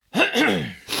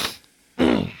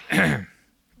Are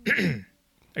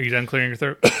you done clearing your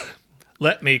throat?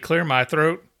 Let me clear my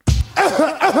throat.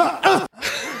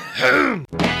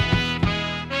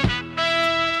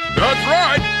 That's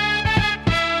right.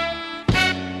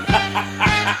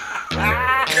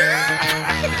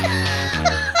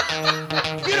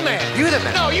 You the man. You the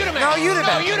man. No, you the man. No, you the man.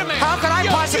 No, you the man. How could I Yo,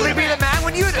 possibly you the be the man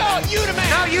when you the man? No, you the man.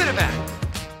 No, you the man.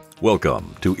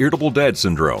 Welcome to Irritable Dad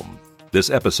Syndrome. This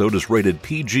episode is rated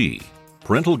PG.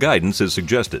 Parental guidance is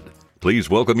suggested. Please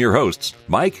welcome your hosts,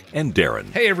 Mike and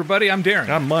Darren. Hey, everybody, I'm Darren.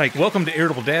 I'm Mike. Welcome to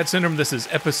Irritable Dad Syndrome. This is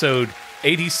episode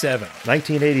 87.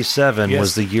 1987 Yes.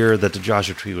 was the year that the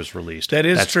Joshua Tree was released.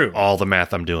 That's true. All the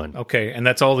math I'm doing. Okay, and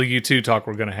that's all the U2 talk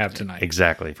we're going to have tonight.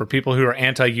 Exactly. For people who are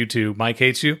anti-U2, Mike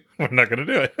hates you. We're not going to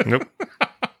do it. Nope.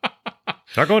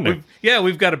 Not going to.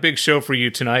 We've got a big show for you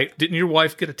tonight. Didn't your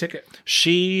wife get a ticket?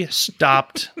 She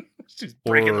stopped. She's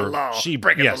breaking the law. She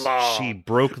breaking yes, the law. She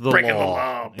broke the Breaking the law.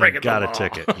 law. And Breaking the got law. a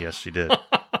ticket. Yes, she did.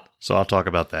 So I'll talk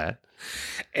about that.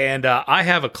 And I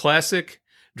have a classic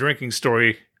drinking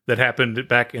story that happened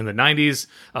back in the 90s.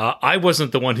 I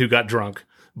wasn't the one who got drunk,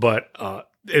 but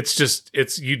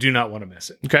it's you do not want to miss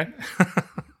it. Okay.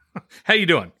 How you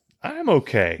doing? I'm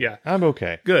okay. Yeah. I'm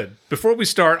okay. Good. Before we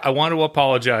start, I want to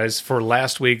apologize for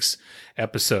last week's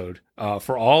episode.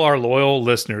 For all our loyal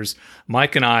listeners,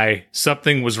 Mike and I,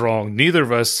 something was wrong. Neither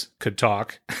of us could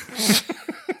talk to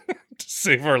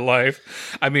save our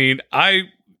life. I mean, I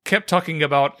kept talking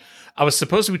about, I was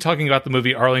supposed to be talking about the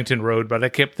movie Arlington Road, but I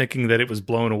kept thinking that it was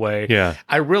blown away. Yeah.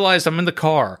 I realized I'm in the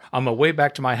car on my way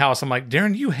back to my house. I'm like,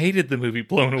 Darren, you hated the movie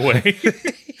Blown Away.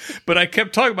 But I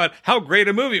kept talking about how great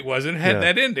a movie it was and it had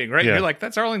that ending, right? Yeah. You're like,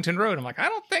 that's Arlington Road. I'm like, I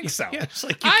don't think so. Yeah, it's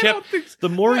like you I kept, don't think so. the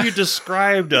more you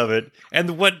described of it,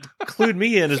 and what clued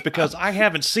me in is because I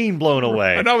haven't seen Blown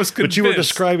Away. And I was But you were convinced.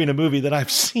 describing a movie that I've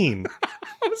seen.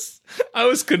 I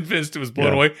was convinced it was Blown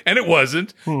Yeah. Away, and it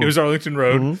wasn't. It was Arlington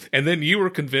Road. And then you were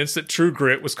convinced that True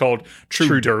Grit was called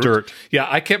True Dirt. Yeah,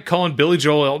 I kept calling Billy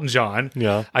Joel Elton John.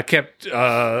 Yeah. I kept,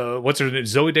 what's her name?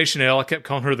 Zoe Deschanel. I kept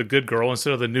calling her the good girl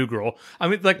instead of the new girl. I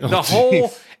mean, like, the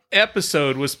whole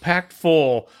episode was packed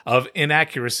full of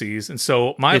inaccuracies. And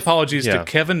so my apologies to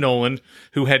Kevin Nolan,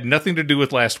 who had nothing to do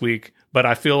with last week, but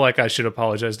I feel like I should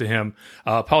apologize to him.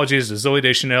 Apologies to Zoe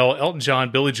Deschanel, Elton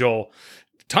John, Billy Joel,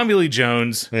 Tommy Lee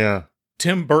Jones, Yeah.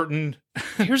 Tim Burton,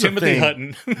 Here's the Timothy thing.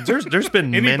 Hutton. There's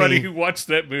been Anybody many. who watched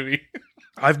that movie.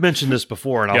 I've mentioned this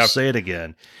before, and I'll Yep. say it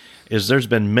again. Is there's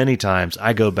been many times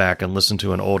I go back and listen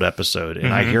to an old episode,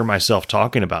 and I hear myself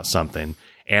talking about something,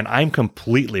 and I'm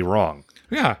completely wrong.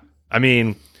 Yeah. I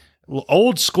mean,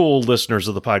 old school listeners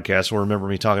of the podcast will remember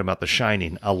me talking about The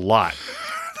Shining a lot.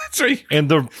 That's right. And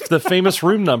the famous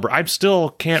room number, I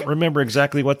still can't remember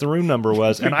exactly what the room number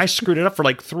was. And I screwed it up for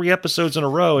like 3 episodes in a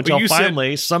row until you said-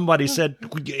 finally somebody said,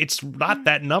 it's not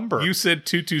that number. You said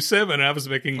 227, and I was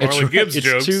making It's Marlon right. Gibbs It's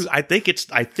jokes. I think it's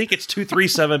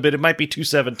 237, but it might be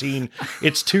 217.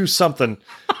 It's 2 something.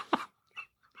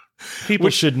 People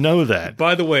should know that.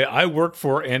 By the way, I work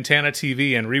for Antenna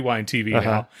TV and Rewind TV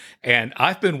now, and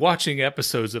I've been watching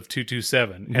episodes of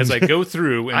 227 as I go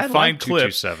through and I find like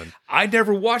clips. 227. I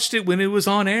never watched it when it was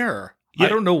on air. I Yeah.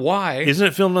 don't know why. Isn't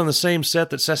it filmed on the same set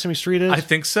that Sesame Street is? I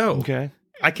think so. Okay.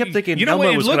 I kept thinking You know Elmo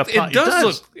what? was going to pop. It does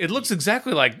look. It looks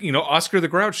exactly like Oscar the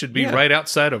Grouch should be Yeah. right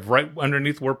outside of right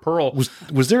underneath where Pearl.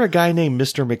 Was there a guy named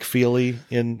Mr. McFeely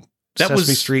in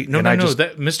Sesame Street? No, And no, I no. just-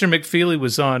 That Mr. McFeely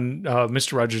was on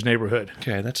Mr. Rogers' Neighborhood.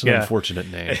 Okay, that's an Yeah.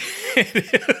 unfortunate name.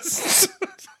 It is.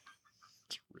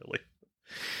 Really.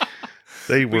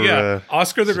 They were. Yeah,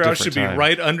 Oscar the it's a Grouch should different be time.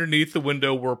 right underneath the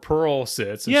window where Pearl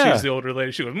sits. And Yeah. she's the older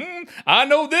lady. She goes, I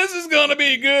know this is going to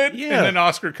be good. Yeah. And then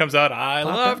Oscar comes out, I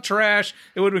love trash.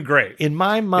 It would have been great. In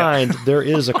my mind, there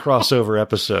is a crossover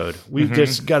episode. We've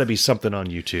just got to be something on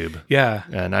YouTube. Yeah.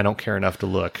 And I don't care enough to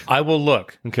look. I will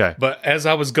look. Okay. But as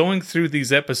I was going through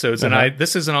these episodes, and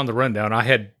this isn't on the rundown, I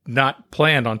had not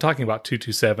planned on talking about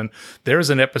 227. There's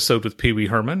an episode with Pee Wee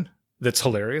Herman that's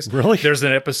hilarious. Really? There's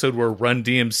an episode where Run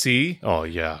DMC. Oh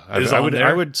yeah, Is I on would. there?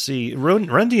 I would see Run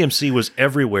DMC was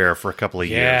everywhere for a couple of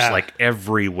years, Yeah. like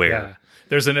everywhere. Yeah.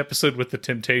 There's an episode with the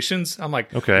Temptations. I'm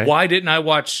like, Okay. why didn't I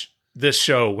watch this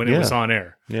show when it was on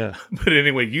air? Yeah. But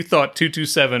anyway, you thought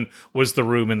 227 was the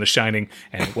room in The Shining,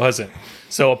 and it wasn't.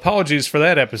 So apologies for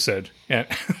that episode. Yeah.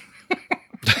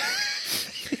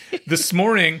 This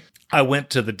morning, I went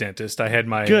to the dentist. I had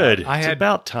my Good. I It's had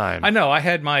about time. I know. I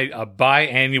had my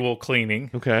biannual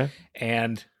cleaning, Okay.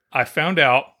 and I found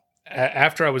out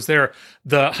after I was there,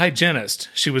 the hygienist,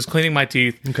 she was cleaning my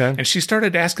teeth, Okay. and she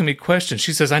started asking me questions.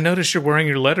 She says, "I noticed you're wearing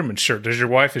your Letterman shirt. Does your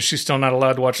wife, is she still not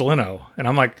allowed to watch Leno?" And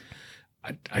I'm like,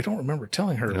 I don't remember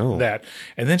telling her that.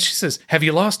 And then she says, "Have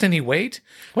you lost any weight?"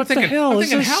 What the hell I'm is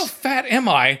thinking, this? how fat am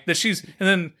I? That she's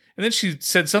and then she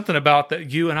said something about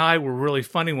that you and I were really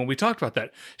funny when we talked about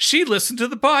that. She listened to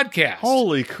the podcast.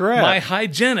 Holy crap! My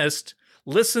hygienist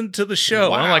listened to the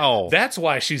show. Wow. And I'm like, that's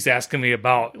why she's asking me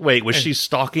about. Wait, was she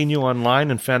stalking you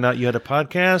online and found out you had a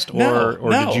podcast, No,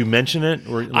 or did you mention it?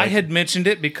 Or I had mentioned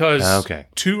it because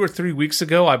 2 or 3 weeks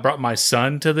ago I brought my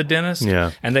son to the dentist.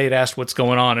 Yeah. And they had asked what's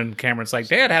going on, and Cameron's like,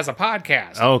 "Dad has a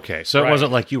podcast." Okay, so it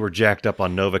wasn't like you were jacked up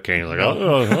on Novocaine. You're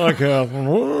like,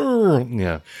 podcast.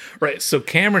 Yeah. Right. So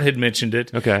Cameron had mentioned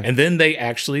it. Okay. And then they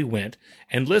actually went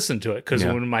and listened to it. Because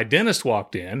when my dentist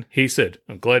walked in, he said,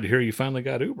 "I'm glad to hear you finally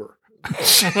got Uber."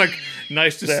 I'm like,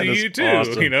 nice to see you too,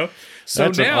 awesome. you know? So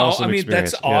That's now, awesome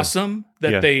experience. that's awesome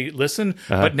that they listen,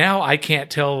 but now I can't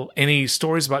tell any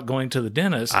stories about going to the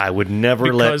dentist. I would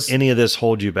never let any of this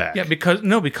hold you back. Yeah,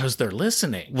 because they're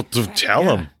listening. Well, tell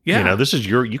them. Yeah. You know, this is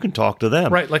you can talk to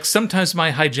them. Right. Like sometimes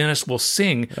my hygienist will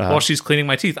sing while she's cleaning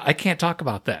my teeth. I can't talk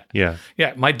about that. Yeah.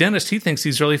 Yeah. My dentist, he thinks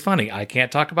he's really funny. I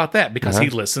can't talk about that because he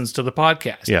listens to the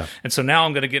podcast. Yeah. And so now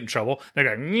I'm going to get in trouble.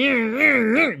 They're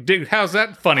going, dude, how's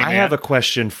that funny, man? I have a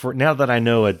question for now that I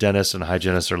know a dentist and a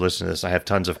hygienist are listening to this. I have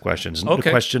tons of questions. Okay.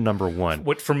 Question number one.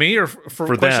 What, for me or for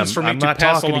them? questions for me I'm to not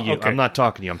pass talking along? to you. Okay. I'm not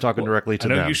talking to you. I'm talking directly to I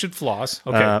know them. you should floss.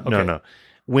 Okay. No.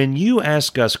 When you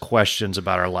ask us questions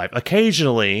about our life,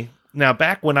 occasionally. Now,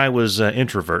 back when I was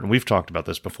introvert, and we've talked about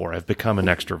this before, I've become an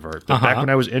extrovert. But back when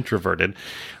I was introverted,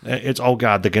 it's, oh,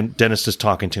 God, the dentist is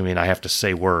talking to me and I have to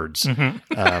say words.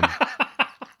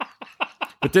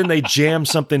 But then they jam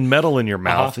something metal in your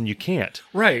mouth and you can't.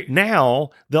 Right. Now,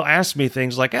 they'll ask me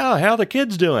things like, oh, how are the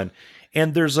kids doing?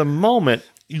 And there's a moment...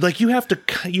 Like you have to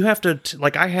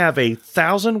like I have a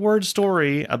 1,000-word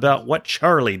story about what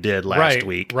Charlie did last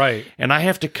week, right? And I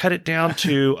have to cut it down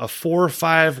to a 4 or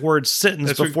 5 word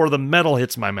sentence before the metal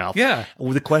hits my mouth. Yeah.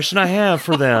 Well, the question I have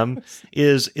for them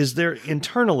is there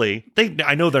internally?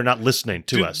 I know they're not listening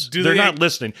to us. They're not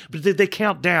listening, but they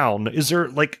count down. Is there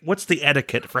what's the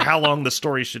etiquette for how long the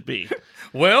story should be?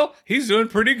 Well, he's doing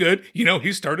pretty good. You know,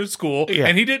 he started school,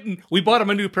 and we bought him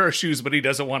a new pair of shoes, but he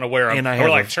doesn't want to wear them. And we're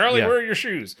like, Charlie, where are your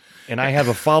shoes? And I have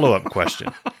a follow-up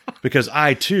question because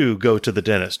I, too, go to the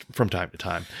dentist from time to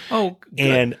time. Oh, good.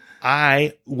 And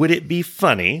would it be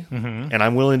funny, and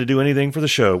I'm willing to do anything for the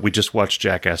show. We just watched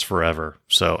Jackass Forever,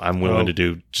 so I'm willing to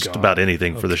do just about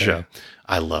anything for the show.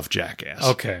 I love Jackass.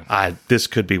 Okay. This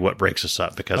could be what breaks us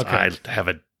up because I have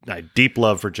a deep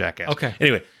love for Jackass. Okay.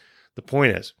 Anyway, the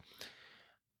point is,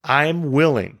 I'm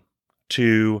willing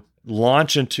to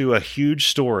launch into a huge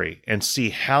story and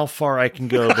see how far I can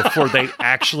go before they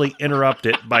actually interrupt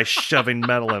it by shoving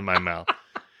metal in my mouth,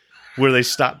 where they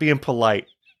stop being polite.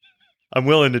 I'm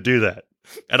willing to do that,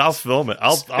 and I'll film it.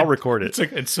 I'll record it.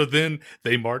 And so then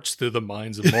they marched through the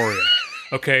mines of Moria.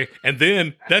 Okay, and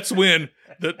then that's when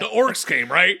the orcs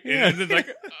came, right? Yeah. And then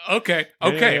like, okay.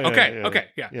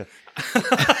 Yeah.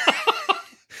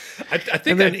 I think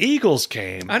and then eagles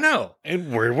came. I know.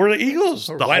 And where were the eagles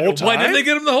the whole time? Why didn't they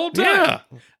get them the whole time? Yeah.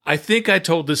 I think I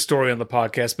told this story on the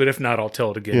podcast, but if not, I'll tell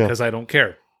it again because I don't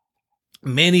care.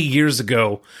 Many years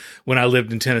ago, when I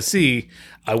lived in Tennessee,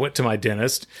 I went to my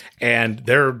dentist, and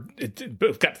they're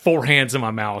got 4 hands in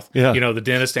my mouth. Yeah. You know, the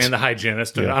dentist and the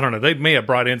hygienist. And I don't know. They may have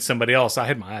brought in somebody else. I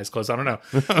had my eyes closed. I don't know.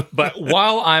 But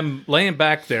while I'm laying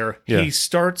back there, the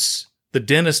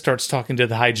dentist starts talking to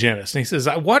the hygienist, and he says,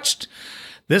 "I watched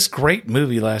this great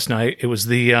movie last night. It was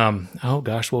the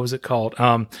what was it called?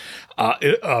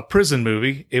 A prison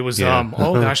movie. It was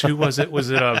who was it?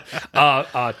 Was it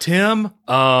Tim?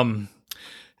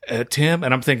 Tim,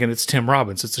 and I'm thinking it's Tim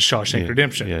Robbins. It's the Shawshank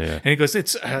Redemption. Yeah. And he goes,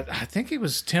 it's I think it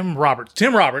was Tim Roberts,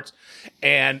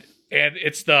 and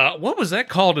it's what was that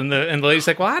called? And the lady's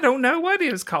like, well, I don't know what it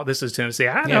was called. This is Tennessee.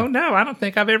 I don't know. I don't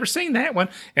think I've ever seen that one.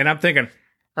 And I'm thinking.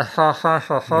 It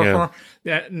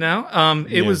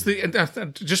was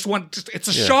just one. It's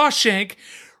a Shawshank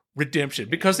Redemption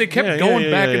because they kept going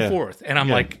back and forth, and I'm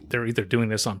like, they're either doing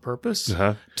this on purpose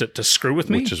to screw with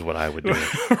me, which is what I would do.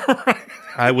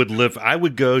 I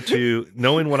would go to,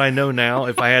 knowing what I know now,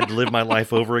 if I had to live my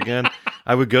life over again,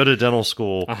 I would go to dental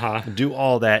school, do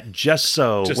all that just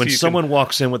so when someone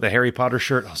walks in with a Harry Potter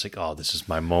shirt, I was like, oh, this is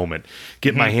my moment.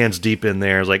 Get my hands deep in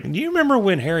there. It's like, do you remember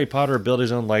when Harry Potter built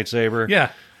his own lightsaber?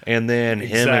 Yeah. And then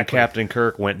him and Captain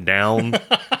Kirk went down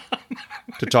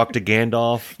to talk to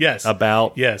Gandalf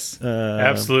about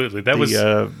absolutely. That was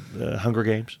Hunger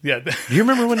Games. Yeah. Do you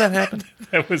remember when that happened?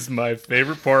 That was my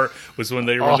favorite part, was when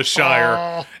they were in the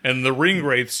Shire and the ring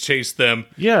wraiths chased them.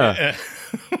 Yeah.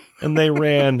 And they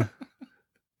ran...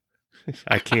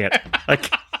 I can't.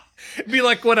 It'd be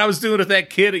like what I was doing with that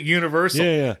kid at Universal.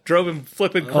 Yeah. Drove him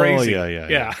flipping crazy. Oh,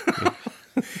 yeah.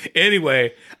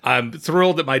 Anyway, I'm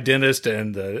thrilled that my dentist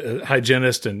and the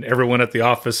hygienist and everyone at the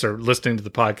office are listening to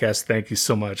the podcast. Thank you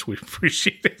so much. We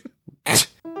appreciate it.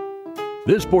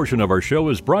 This portion of our show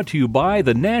is brought to you by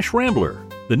the Nash Rambler,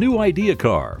 the new idea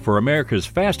car for America's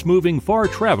fast-moving,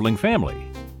 far-traveling family.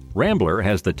 Rambler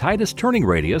has the tightest turning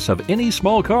radius of any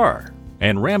small car,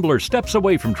 and Rambler steps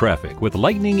away from traffic with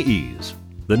lightning ease.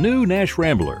 The new Nash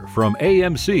Rambler from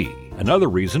AMC, another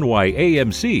reason why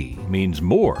AMC means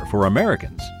more for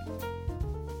Americans.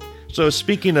 So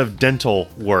speaking of dental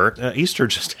work, Easter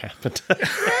just happened.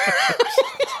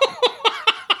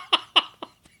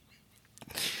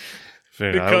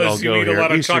 Because you eat a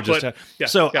lot of Easter chocolate.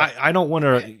 I don't want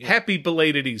to... Happy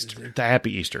belated Easter. The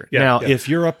happy Easter. If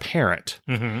you're a parent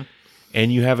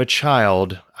and you have a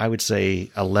child, I would say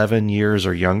 11 years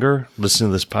or younger, listen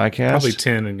to this podcast. Probably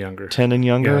 10 and younger. 10 and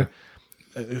younger.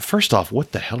 Yeah. First off,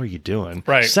 what the hell are you doing?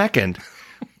 Right. Second,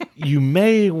 you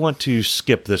may want to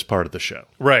skip this part of the show.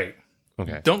 Right.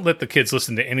 Okay. Don't let the kids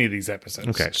listen to any of these episodes.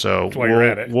 Okay, so you're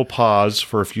at it. We'll pause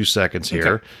for a few seconds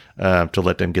here to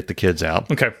let them get the kids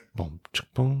out. Okay.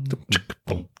 We're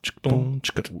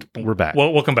back.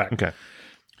 Well, we'll come back. Okay.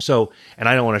 So, and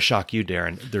I don't want to shock you,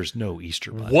 Darren. There's no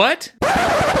Easter bunny. What?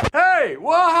 Hey,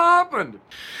 what happened?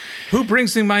 Who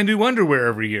brings me my new underwear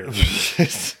every year?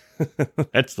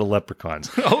 That's the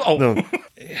leprechauns. Oh. No.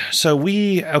 So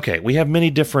we have many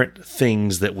different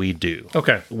things that we do.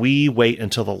 Okay. We wait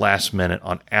until the last minute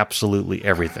on absolutely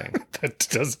everything. That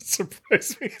doesn't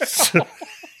surprise me at all.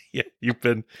 Yeah, you've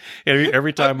been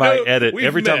every time I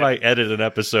edit an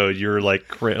episode, you're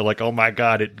like, oh my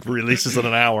God, it releases in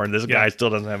an hour, and this guy still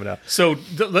doesn't have it out. So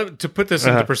to put this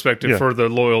into perspective for the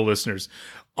loyal listeners,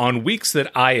 on weeks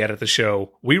that I edit the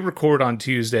show, we record on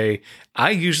Tuesday.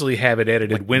 I usually have it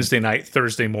edited Wednesday night,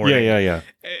 Thursday morning. Yeah.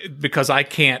 Because I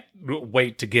can't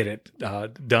wait to get it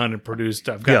done and produced.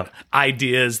 I've got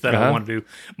ideas that I want to do.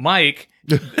 Mike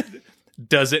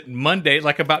does it Monday,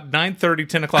 like about 9:30,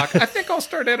 10 o'clock. I think I'll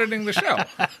start editing the show.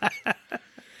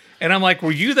 And I'm like,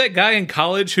 were you that guy in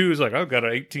college who was like, I've got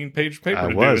an 18-page paper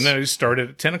to do? And then he started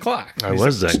at 10 o'clock. I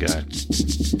was that guy.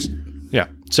 Yeah.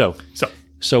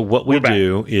 So what we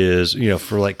do is,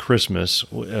 for like Christmas,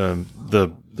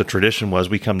 the tradition was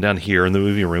we come down here in the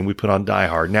movie room, we put on Die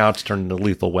Hard. Now it's turned into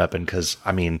Lethal Weapon because,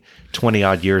 20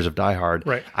 odd years of Die Hard.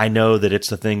 Right. I know that it's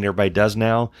the thing everybody does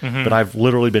now, but I've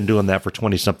literally been doing that for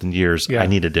 20 something years. Yeah. I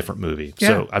need a different movie. Yeah.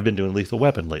 So I've been doing Lethal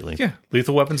Weapon lately. Yeah.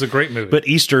 Lethal Weapon's a great movie. But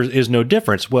Easter is no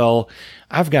difference. Well,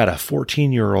 I've got a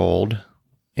 14-year-old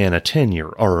and a 10-year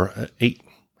or 8.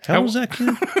 How old is that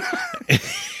kid?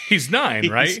 He's 9,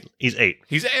 right? He's 8.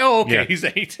 Okay. Yeah. He's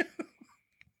 8.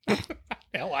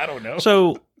 Hell, I don't know.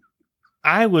 So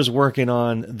I was working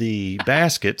on the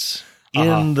baskets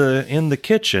in the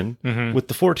kitchen with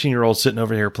the 14-year-old sitting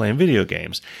over here playing video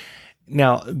games.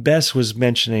 Now, Bess was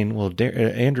mentioning,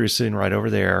 Andrew's sitting right over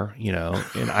there,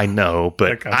 and I know,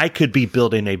 but I could be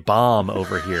building a bomb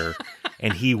over here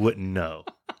and he wouldn't know.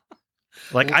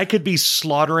 Like, I could be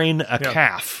slaughtering a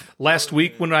calf. Last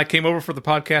week when I came over for the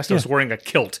podcast, I was wearing a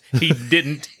kilt. He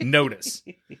didn't notice.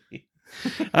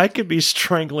 I could be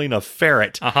strangling a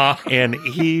ferret, and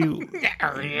he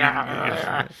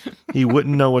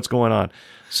wouldn't know what's going on.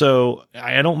 So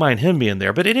I don't mind him being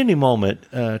there. But at any moment,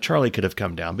 Charlie could have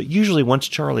come down. But usually once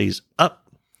Charlie's up,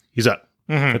 he's up.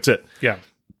 That's it. Yeah.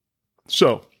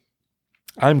 So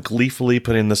I'm gleefully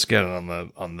putting the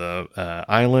skeleton on the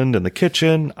island in the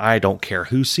kitchen. I don't care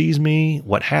who sees me,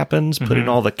 what happens, putting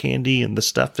all the candy and the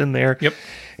stuff in there. Yep.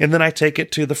 And then I take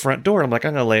it to the front door. I'm like,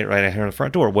 I'm going to lay it right out here on the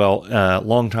front door. Well,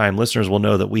 longtime listeners will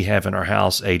know that we have in our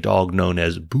house a dog known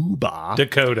as Booba.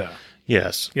 Dakota.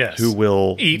 Yes. Who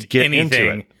will eat get anything.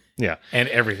 into it. Yeah. And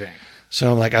everything. So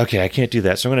I'm like, okay, I can't do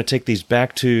that. So I'm going to take these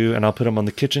back and I'll put them on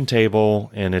the kitchen table,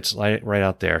 and it's right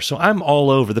out there. So I'm all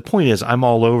over. The point is, I'm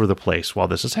all over the place while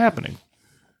this is happening.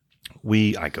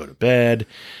 I go to bed.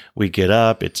 We get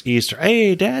up. It's Easter.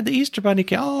 Hey, Dad, the Easter Bunny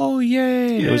came. Oh,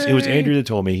 yay. It was Andrew that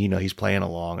told me, he's playing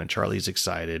along, and Charlie's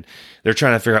excited. They're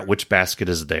trying to figure out which basket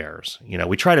is theirs.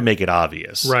 We try to make it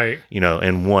obvious. Right.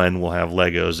 And one will have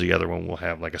Legos. The other one will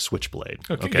have like a switchblade.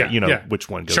 Okay. Which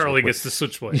one goes Charlie gets the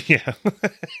switchblade. Yeah.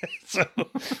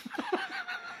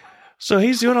 So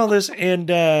he's doing all this, and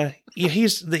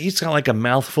he's got like a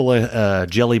mouthful of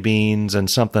jelly beans and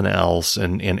something else,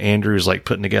 and Andrew's like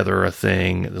putting together a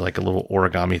thing, like a little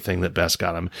origami thing that Bess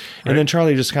got him. And then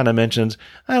Charlie just kind of mentions,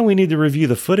 we need to review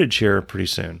the footage here pretty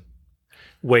soon.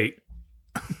 Wait,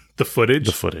 the footage?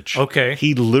 The footage. Okay.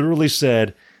 He literally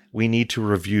said, we need to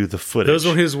review the footage. Those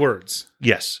were his words?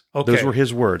 Yes. Okay. Those were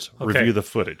his words. Okay. Review the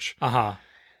footage.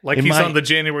 Like he's on the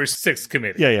January 6th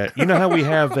committee. Yeah. You know how we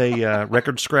have a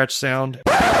record scratch sound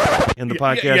in the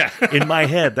podcast? Yeah. In my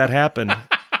head, that happened.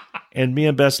 And me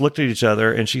and Bess looked at each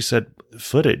other, and she said,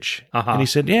 footage. And he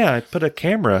said, yeah, I put a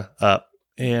camera up.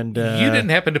 And you didn't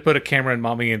happen to put a camera in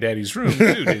Mommy and Daddy's room,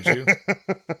 too, did you?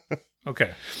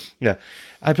 Okay. Yeah.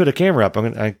 I put a camera up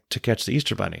to catch the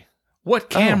Easter Bunny. What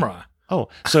camera? Oh,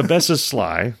 so Bess is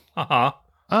sly.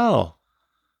 Oh,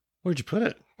 where'd you put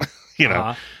it?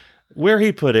 Where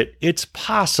he put it, it's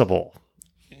possible.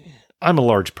 I'm a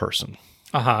large person.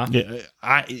 Yeah,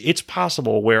 it's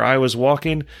possible where I was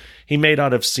walking, he may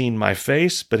not have seen my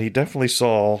face, but he definitely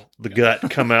saw the gut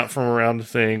come out from around the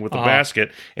thing with the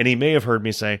basket, and he may have heard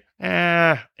me say,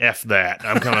 F that.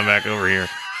 I'm coming back over here.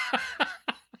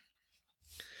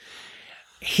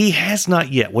 He has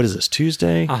not yet. What is this,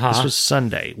 Tuesday? This was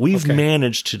Sunday. We've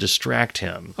managed to distract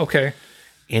him. Okay.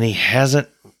 And he hasn't,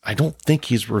 I don't think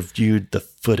he's reviewed the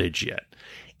footage yet.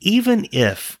 Even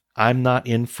if I'm not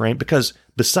in frame, because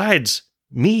besides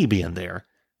me being there,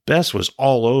 Bess was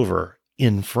all over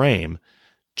in frame,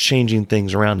 changing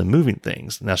things around and moving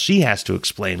things. Now she has to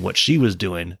explain what she was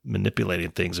doing,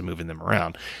 manipulating things and moving them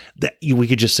around. That we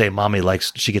could just say, Mommy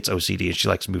she gets OCD and she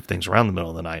likes to move things around in the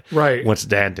middle of the night. Right. What's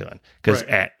Dad doing? Because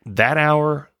at that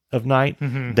hour of night,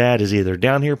 Dad is either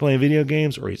down here playing video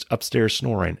games or he's upstairs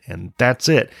snoring, and that's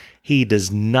it. He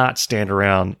does not stand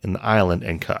around in the island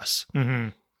and cuss.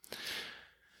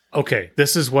 Okay,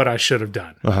 this is what I should have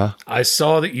done. I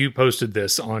saw that you posted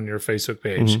this on your Facebook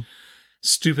page.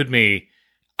 Stupid me.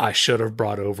 I should have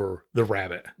brought over the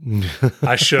rabbit.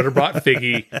 I should have brought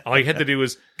Figgy. All you had to do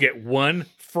was get one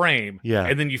frame,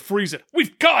 and then you freeze it.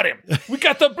 We've got him. We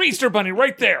got the Easter Bunny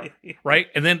right there, right?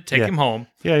 And then take him home.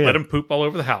 Let him poop all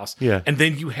over the house. And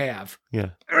then you have.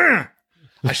 I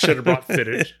should have brought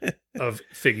footage of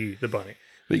Figgy the bunny.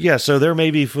 But so there may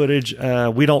be footage.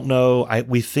 We don't know.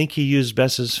 We think he used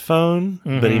Bess's phone,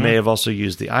 but he may have also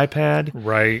used the iPad.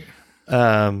 Right.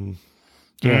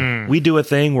 We do a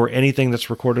thing where anything that's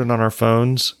recorded on our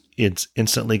phones, it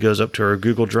instantly goes up to our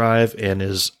Google Drive and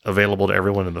is available to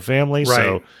everyone in the family. Right.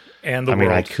 So, and the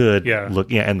world. I could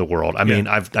look, and the world. I mean,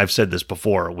 I've said this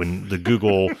before. When the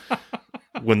Google,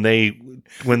 when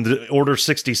the Order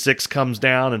 66 comes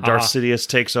down and Darth Sidious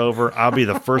takes over, I'll be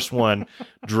the first one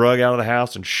drug out of the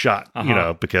house and shot,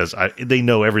 because they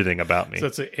know everything about me. So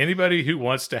it's anybody who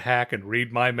wants to hack and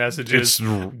read my messages,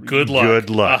 good luck. Good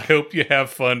luck. I hope you have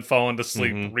fun falling to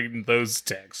sleep reading those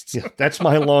texts. That's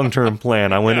my long-term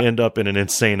plan. I want to end up in an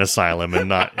insane asylum and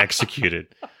not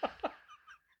executed.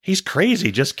 He's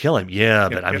crazy. Just kill him.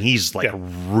 But I mean, he's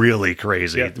really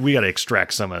crazy. We got to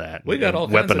extract some of that. We got all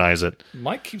weaponize it.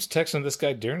 Mike keeps texting this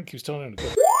guy. Darren keeps telling him to go.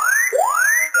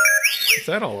 What's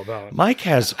that all about? Mike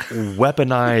has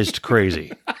weaponized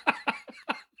crazy.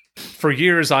 For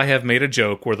years, I have made a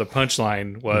joke where the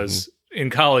punchline was, in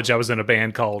college, I was in a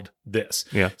band called this.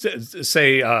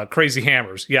 Say Crazy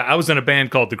Hammers. I was in a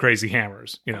band called the Crazy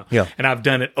Hammers, And I've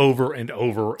done it over and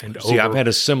over and over. See, I've had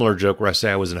a similar joke where I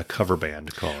say I was in a cover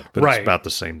band called, but it's about the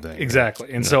same thing.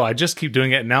 Exactly. And so I just keep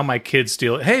doing it. And now my kids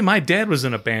steal it. Hey, my dad was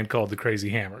in a band called the Crazy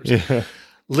Hammers.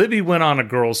 Libby went on a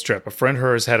girls' trip. A friend of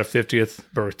hers had a 50th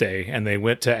birthday, and they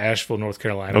went to Asheville, North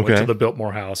Carolina, went to the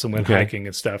Biltmore House and went hiking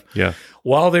and stuff.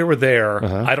 While they were there,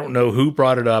 I don't know who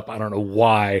brought it up. I don't know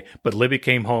why, but Libby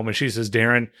came home and she says,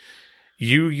 Darren,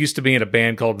 you used to be in a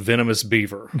band called Venomous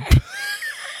Beaver.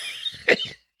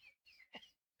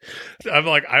 I'm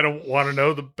like, I don't want to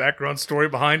know the background story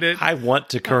behind it. I want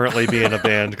to currently be in a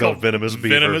band called Venomous Beaver.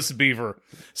 Venomous Beaver.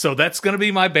 So that's going to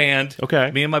be my band.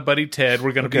 Okay. Me and my buddy Ted,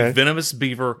 we're going to be Venomous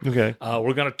Beaver. Okay.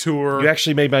 We're going to tour. You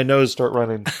actually made my nose start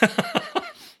running.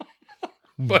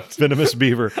 But Venomous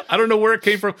Beaver. I don't know where it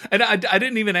came from. And I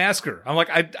didn't even ask her. I'm like,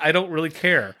 I don't really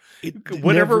care.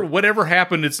 Whatever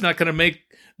happened, it's not going to make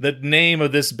the name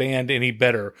of this band any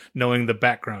better knowing the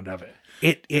background of it.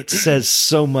 It says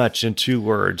so much in two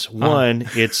words. One,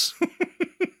 it's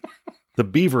the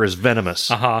beaver is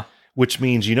venomous, which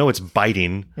means it's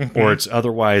biting or it's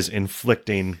otherwise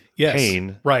inflicting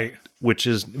pain, right? Which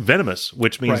is venomous,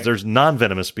 which means there's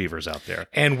non-venomous beavers out there.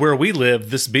 And where we live,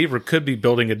 this beaver could be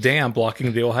building a dam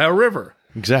blocking the Ohio River.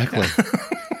 Exactly.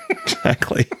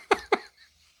 Exactly.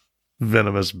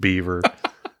 Venomous beaver.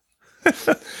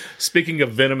 Speaking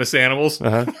of venomous animals.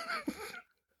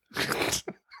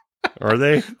 Are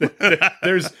they?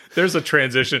 There's a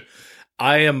transition.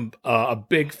 I am a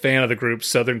big fan of the group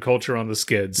Southern Culture on the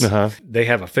Skids. Uh-huh. They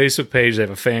have a Facebook page. They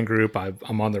have a fan group.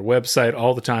 I'm on their website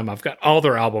all the time. I've got all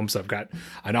their albums. I've got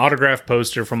an autographed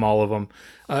poster from all of them.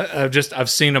 I've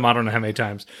seen them I don't know how many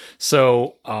times.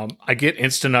 So I get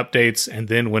instant updates, and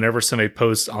then whenever somebody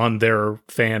posts on their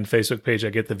fan Facebook page,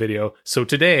 I get the video. So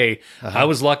today, I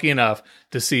was lucky enough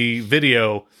to see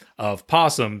video of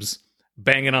possums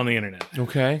banging on the internet.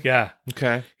 Okay. Yeah.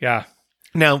 Okay. Yeah.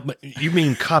 Now, you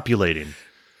mean copulating.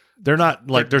 They're not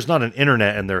like, there's not an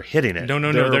internet and they're hitting it. No.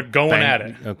 They're going at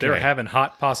it. Okay. They're having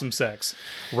hot possum sex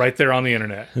right there on the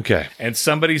internet. Okay. And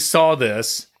somebody saw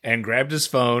this and grabbed his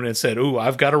phone and said, "Ooh,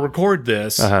 I've got to record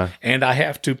this, and I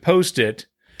have to post it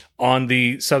on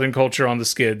the Southern Culture on the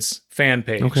Skids fan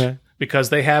page." Okay. Because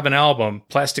they have an album,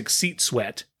 Plastic Seat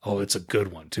Sweat. Oh, it's a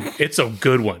good one, too. It's a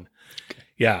good one.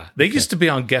 Yeah. They used to be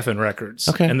on Geffen Records.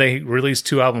 Okay. And they released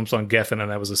 2 albums on Geffen, and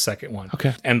that was the second one.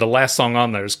 Okay. And the last song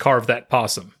on there is Carve That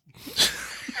Possum.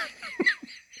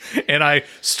 And I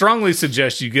strongly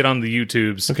suggest you get on the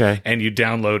YouTubes and you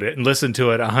download it and listen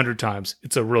to it 100 times.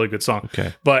 It's a really good song.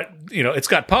 Okay. But, it's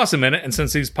got possum in it, and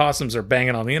since these possums are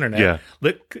banging on the internet,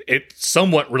 it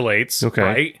somewhat relates,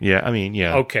 right? Yeah, I mean,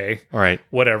 yeah. Okay. All right.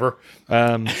 Whatever.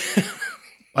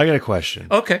 I got a question.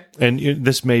 Okay. And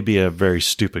this may be a very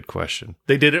stupid question.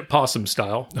 They did it possum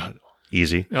style.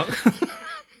 Easy. No.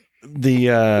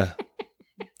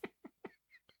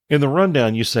 In the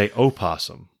rundown, you say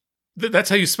opossum. That's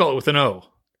how you spell it, with an O.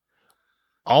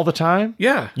 All the time?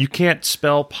 Yeah. You can't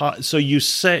spell so you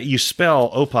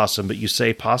spell opossum, but you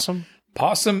say possum?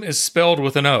 Possum is spelled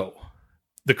with an O.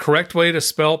 The correct way to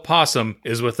spell possum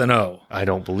is with an O. I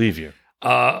don't believe you.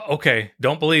 Okay.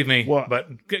 Don't believe me,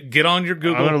 but get on your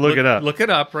Google. I'm going to look it up. Look it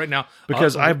up right now.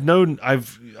 Because I've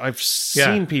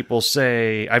seen people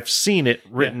say, I've seen it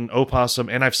written opossum,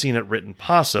 and I've seen it written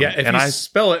possum. Yeah, if and you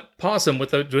spell it possum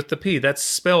with the P, that's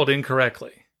spelled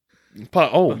incorrectly.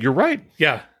 You're right.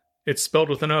 Yeah, it's spelled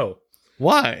with an O.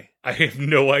 Why? I have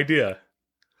no idea.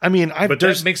 I mean,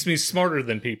 that makes me smarter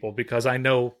than people because I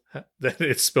know that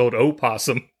it's spelled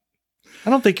opossum. I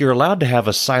don't think you're allowed to have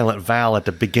a silent vowel at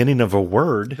the beginning of a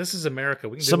word. This is America.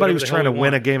 We can Somebody was trying to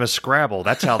win a game of Scrabble.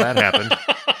 That's how that happened.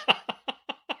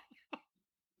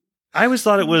 I always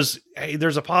thought it was, hey,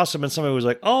 there's a possum, and somebody was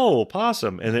like, "Oh,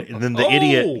 possum," and then the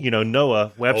idiot,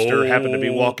 Noah Webster happened to be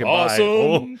walking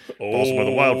possum. by. Possum of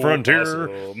the wild frontier.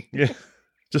 Possum. Yeah,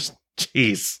 just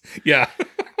jeez. Yeah.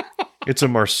 It's a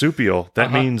marsupial.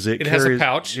 That means it carries, has a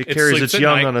pouch. It carries its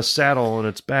young night. on a saddle on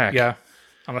its back. Yeah,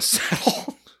 on a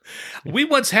saddle. We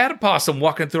once had a possum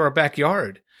walking through our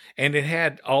backyard, and it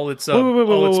had all its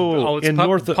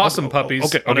possum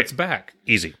puppies on its back.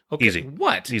 Easy.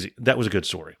 What? Easy. That was a good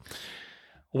story.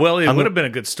 Well, it would have been a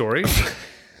good story.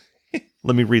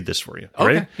 Let me read this for you. Okay.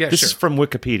 Ready? Yeah, this is from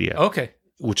Wikipedia. Okay.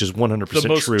 Which is 100% true. The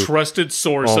most trusted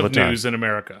source of news in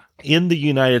America. In the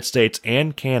United States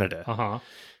and Canada,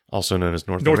 also known as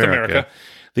North America,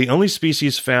 the only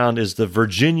species found is the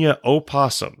Virginia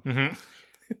opossum. Mm-hmm.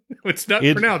 It's not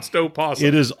pronounced opossum.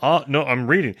 It is, no, I'm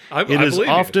reading. It is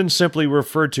often simply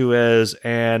referred to as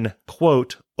an,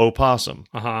 quote, opossum.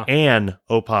 An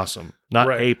opossum, not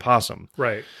a possum.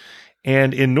 Right.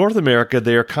 And in North America,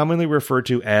 they are commonly referred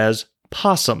to as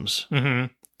possums.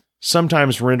 Mm-hmm.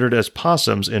 Sometimes rendered as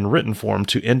possums in written form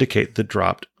to indicate the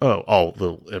dropped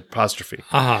the apostrophe.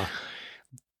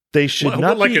 They should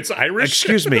not like be, it's Irish?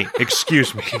 Excuse me.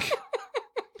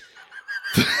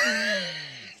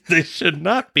 They should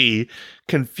not be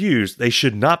confused.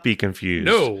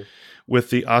 No. With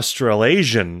the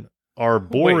Australasian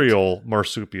arboreal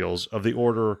marsupials of the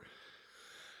order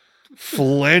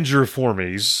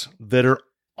Phalangiformes that are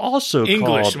also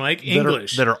English, called Mike.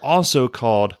 English. that are also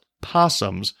called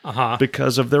possums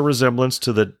because of their resemblance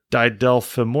to the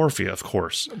Didelphimorphia, of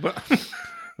course.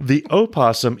 The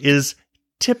opossum is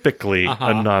typically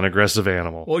a non-aggressive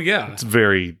animal. Well, yeah. It's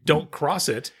very... Don't cross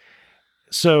it.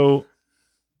 So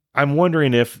I'm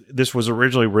wondering if this was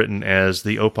originally written as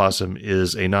the opossum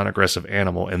is a non-aggressive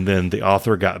animal, and then the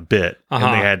author got bit, and they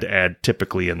had to add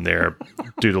typically in there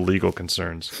due to legal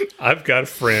concerns. I've got a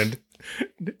friend,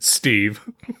 Steve,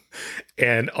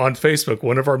 and on Facebook,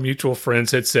 one of our mutual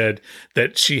friends had said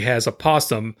that she has a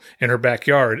possum in her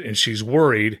backyard, and she's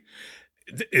worried.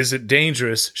 Is it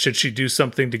dangerous? Should she do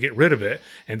something to get rid of it?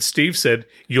 And Steve said,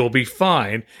 you'll be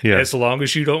fine as long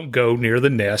as you don't go near the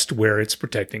nest where it's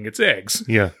protecting its eggs.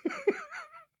 Yeah.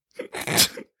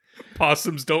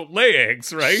 possums don't lay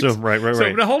eggs, right? So, right.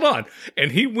 So now hold on.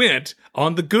 And he went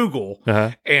on the Google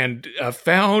and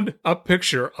found a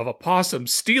picture of a possum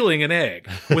stealing an egg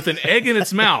with an egg in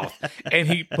its mouth. And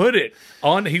he put it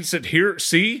on, he said, here,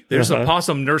 see, there's a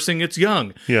possum nursing its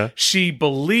young. Yeah. She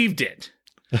believed it.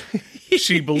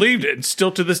 She believed it, and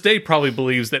still to this day probably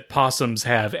believes that possums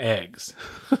have eggs.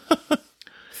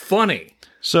 Funny.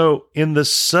 So in the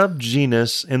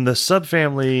subgenus, in the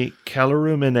subfamily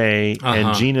Caloruminae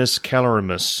and genus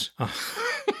Calorimus,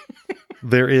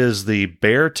 there is the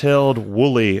bare-tailed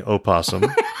woolly opossum.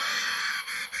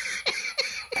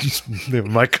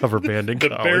 My cover band in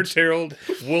college. The bare-tailed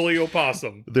woolly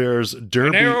opossum. There's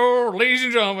Derby. Now, ladies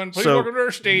and gentlemen, please welcome to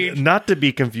our stage. Not to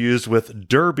be confused with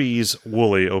Derby's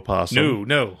woolly opossum.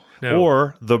 No.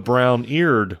 Or the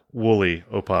brown-eared woolly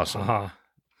opossum.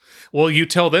 Well, you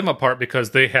tell them apart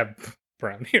because they have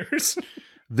brown ears.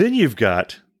 Then you've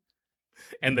got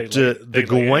and the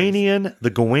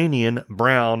Guianian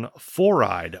brown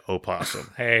four-eyed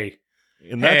opossum.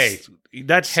 And that's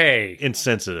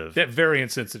insensitive. That's very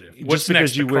insensitive. Just What's because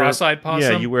next? You the wear cross-eyed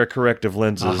possum? Yeah, you wear corrective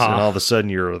lenses, and all of a sudden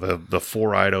you're the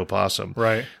four-eyed opossum.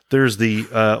 Right. There's the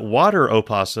water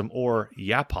opossum, or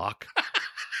yapok.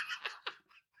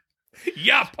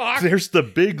 Yapok. There's the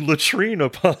big latrine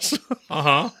opossum.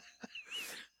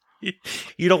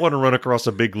 You don't want to run across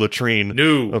a big latrine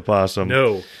opossum.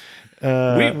 No.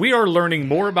 We are learning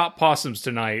more about possums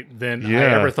tonight than I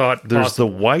ever thought. There's the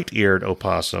white-eared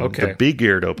opossum, the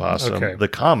big-eared opossum, the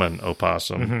common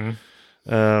opossum.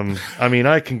 I mean,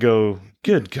 I can go,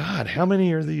 good God, how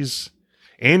many are these?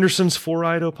 Anderson's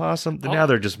four-eyed opossum? Now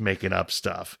they're just making up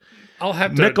stuff. I'll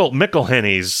have to...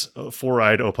 Mickelhenny's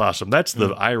four-eyed opossum. That's the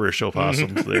Irish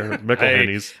opossums there.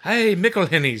 Mickelhenny's. Hey,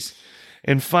 Mickelhenny's.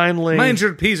 And finally... Mind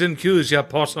your P's and Q's, ya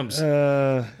possums.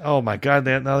 Oh, my God.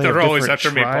 They They're have always different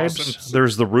after tribes. me, possums.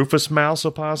 There's the Rufus mouse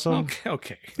opossum.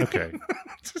 Okay.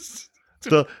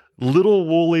 The little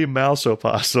woolly mouse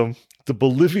opossum. The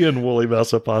Bolivian woolly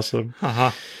mouse opossum.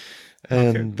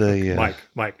 And the...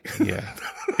 Mike. Yeah.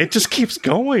 It just keeps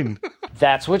going.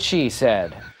 That's what she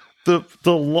said.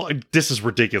 This is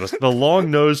ridiculous. The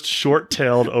long-nosed,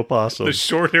 short-tailed opossum. The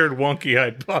short-haired,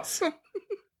 wonky-eyed possum.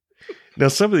 Now,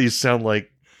 some of these sound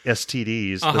like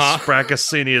STDs. The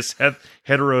Spracaceneus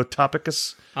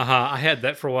heterotopicus. I had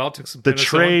that for a while. Took some The penicillin.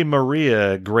 Trey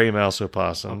Maria gray mouse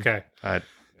opossum. Okay.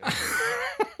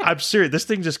 I'm serious. This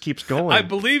thing just keeps going. I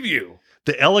believe you.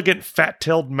 The elegant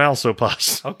fat-tailed mouse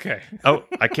opossum. Okay. Oh,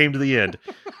 I came to the end.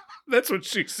 That's what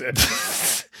she said.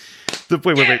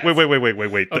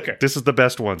 Wait. Okay. This is the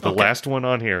best one. The last one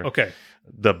on here. Okay.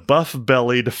 The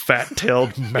buff-bellied,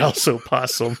 fat-tailed mouse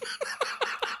opossum.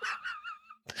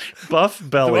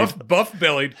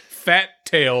 Buff-bellied,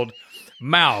 fat-tailed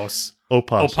mouse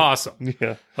opossum.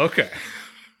 Yeah. Okay.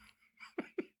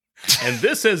 And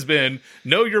this has been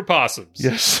Know Your Possums.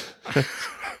 Yes.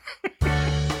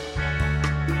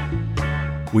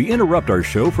 We interrupt our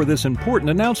show for this important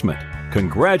announcement.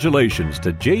 Congratulations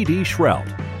to J.D. Shrout,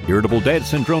 Irritable Dad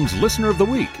Syndrome's Listener of the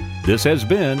Week. This has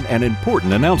been an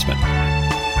important announcement.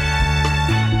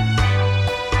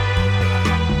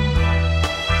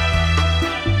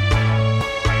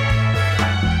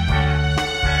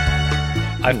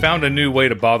 I found a new way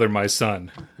to bother my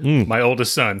son, my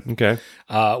oldest son. Okay.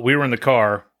 We were in the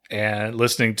car and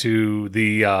listening to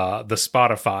the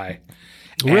Spotify.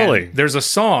 Really? And there's a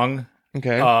song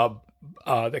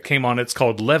that came on. It's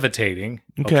called Levitating.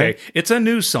 Okay. It's a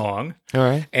new song. All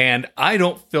right. And I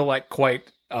don't feel like quite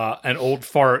an old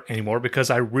fart anymore because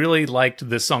I really liked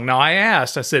this song. Now, I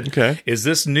said, is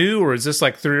this new or is this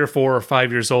like 3 or 4 or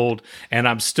 5 years old? And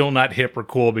I'm still not hip or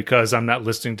cool because I'm not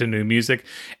listening to new music.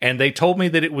 And they told me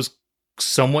that it was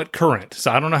somewhat current. So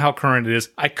I don't know how current it is.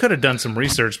 I could have done some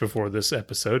research before this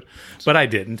episode, but I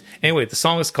didn't. Anyway, the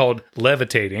song is called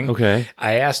Levitating. Okay.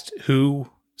 I asked who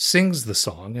sings the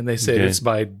song, and they said it's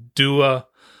by Dua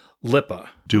Lipa.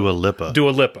 Dua Lipa. Dua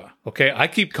Lipa. Okay. I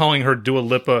keep calling her Dua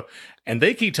Lipa, and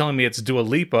they keep telling me it's Dua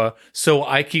Lipa, so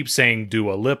I keep saying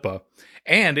Dua Lipa.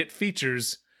 And it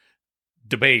features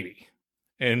DaBaby.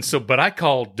 And so, but I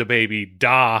call DaBaby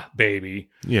Da Baby.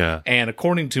 Yeah. And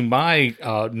according to my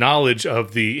knowledge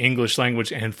of the English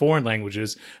language and foreign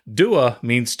languages, Dua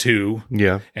means two.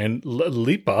 Yeah. And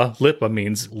Lipa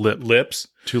means lips.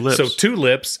 2 lips. So 2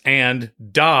 lips, and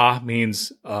Da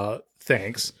means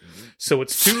thanks. So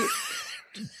it's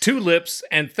two lips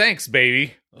and thanks,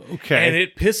 baby. Okay. And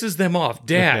it pisses them off.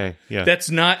 Dad,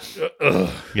 that's not...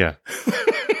 Yeah.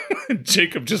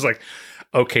 Jacob just like,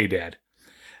 okay, Dad,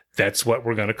 that's what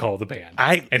we're going to call the band.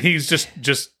 And he's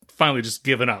just finally just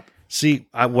given up. See,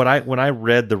 when I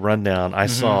read the rundown, I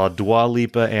saw Dua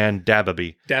Lipa and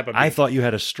Dababy. I thought you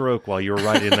had a stroke while you were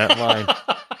writing that line.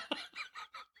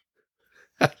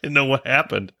 I didn't know what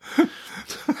happened.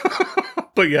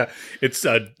 But yeah, it's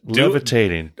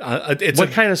levitating. It's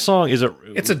what kind of song is it?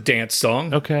 It's a dance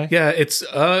song. Okay. Yeah, it's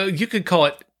you could call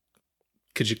it.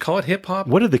 Could you call it hip hop?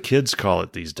 What do the kids call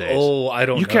it these days? Oh, I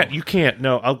don't know. You can't.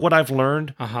 No, what I've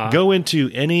learned, go into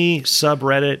any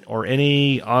subreddit or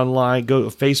any online, go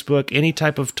to Facebook, any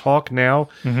type of talk now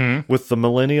with the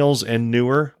millennials and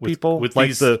newer people, with like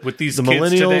these the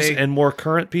millennials today. and more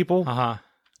current people.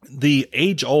 The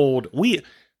age old,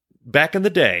 back in the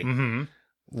day,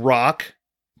 rock,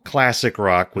 classic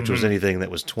rock, which was anything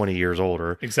that was 20 years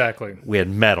older. Exactly. We had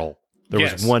metal. There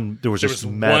was just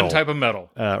metal. One type of metal.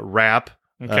 Rap.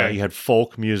 Okay. You had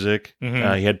folk music. You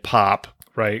had pop.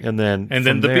 Right. And then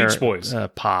the Beach Boys.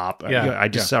 Pop. Yeah. I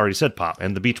just already said pop.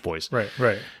 And the Beach Boys.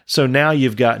 Right. So now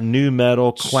you've got new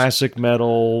metal, classic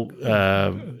metal,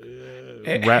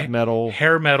 rap metal,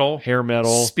 hair metal,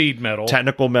 speed metal,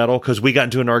 technical metal. Because we got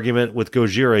into an argument with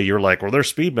Gojira. You're like, well, they're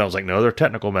speed metal. I was like, no, they're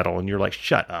technical metal. And you're like,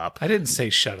 shut up. I didn't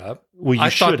say shut up. Well, you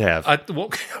should have.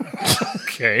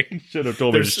 Okay. You should have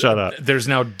told me to shut up. There's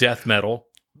now death metal.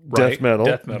 Right?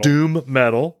 Death metal. Doom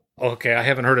metal. Okay, I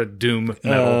haven't heard of doom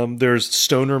metal. There's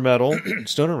stoner metal.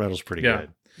 Stoner metal's pretty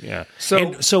good. Yeah.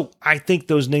 So I think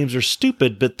those names are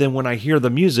stupid, but then when I hear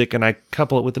the music and I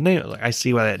couple it with the name, I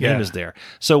see why that name is there.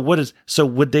 So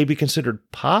would they be considered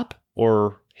pop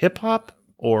or hip hop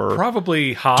or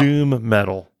probably hop? Doom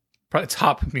metal. It's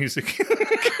hop music.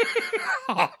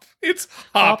 Hop. It's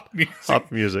hop music.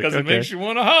 Hop music. Because it makes you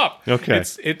want to hop. Okay.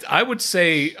 I would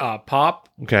say pop.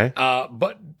 Okay.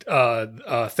 But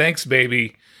Thanks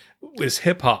Baby is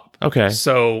hip hop. Okay.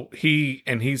 So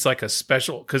he's like a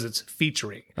special because it's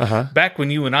featuring. Back when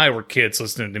you and I were kids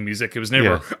listening to music, it was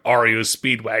never REO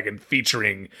Speedwagon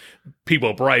featuring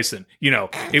Peebo Bryson.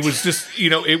 It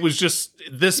was just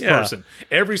this person.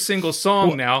 Every single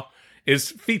song now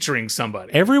is featuring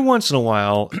somebody. Every once in a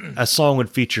while, a song would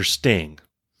feature Sting.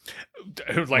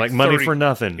 Like Money for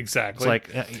Nothing. Exactly. It's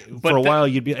like for a while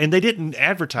you'd be, and they didn't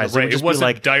advertise it. It wasn't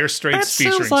like Dire Straits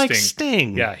featuring sounds like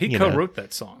Sting. Yeah, he co-wrote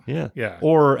that song. Yeah.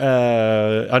 Or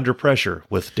Under Pressure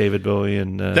with David Bowie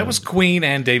and that was Queen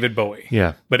and David Bowie.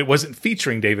 Yeah, but it wasn't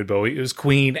featuring David Bowie. It was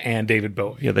Queen and David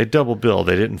Bowie. Yeah, they double billed.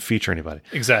 They didn't feature anybody.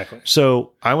 Exactly.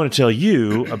 So I want to tell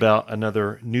you about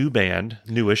another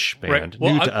newish band,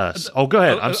 new to us. Oh, go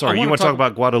ahead. I'm sorry. You want to talk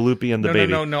about Guadalupe and the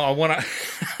Baby? No. I want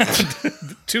to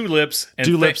Two Lips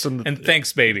and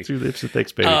Thanks Baby. 2 Lips and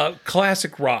Thanks Baby.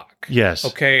 Classic rock. Yes.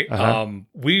 Okay.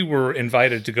 We were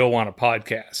invited to go on a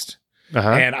podcast.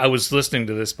 And I was listening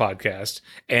to this podcast,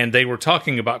 and they were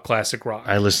talking about classic rock.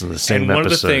 I listened to the same episode. And one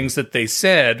of the things that they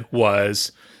said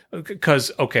was,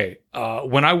 because,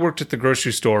 when I worked at the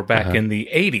grocery store back in the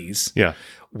 80s,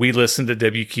 we listened to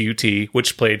WQT,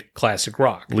 which played classic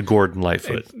rock. Gordon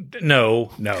Lightfoot.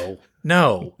 No.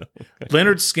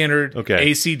 Leonard Skinner,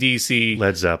 AC/DC,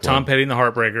 Led Zeppelin, Tom Petty and the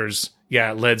Heartbreakers,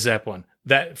 Led Zeppelin,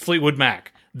 that Fleetwood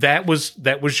Mac. That was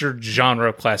your genre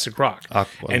of classic rock.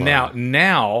 And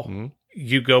now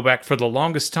you go back, for the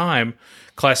longest time,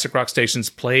 classic rock stations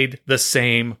played the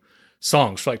same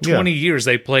songs. For like 20 years,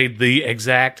 they played the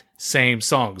exact same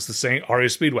songs, the same REO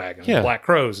Speedwagon, Black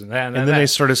Crowes, and that. And then they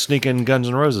started sneaking Guns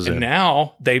N' Roses in. And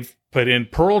now they've put in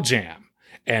Pearl Jam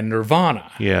and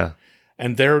Nirvana. Yeah.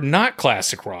 And they're not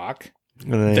classic rock.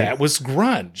 That was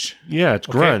grunge. Yeah, it's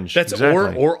grunge. That's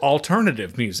exactly. or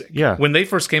alternative music. Yeah. When they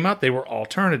first came out, they were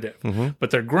alternative,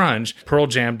 but they're grunge. Pearl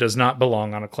Jam does not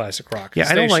belong on a classic rock. Yeah,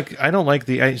 station. I don't like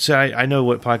the. I know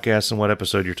what podcast and what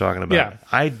episode you're talking about. Yeah.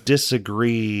 I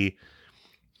disagree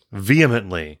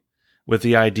vehemently with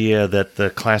the idea that the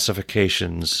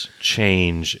classifications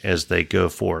change as they go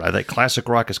forward. I think classic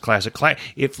rock is classic.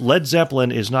 If Led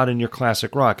Zeppelin is not in your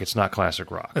classic rock, it's not classic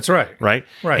rock. That's right. Right?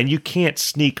 Right. And you can't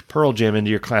sneak Pearl Jam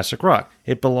into your classic rock.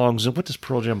 It belongs in. What does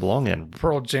Pearl Jam belong in?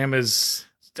 Pearl Jam is.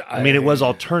 I mean, it was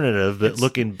alternative, but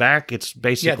looking back, it's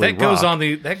basically that goes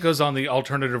on the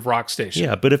alternative rock station.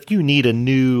 Yeah, but if you need a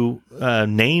new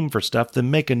name for stuff,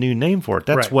 then make a new name for it.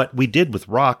 That's what we did with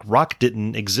rock. Rock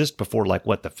didn't exist before, the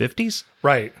 50s?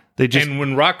 Right. And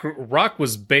when rock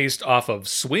was based off of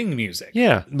swing music.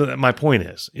 Yeah, my point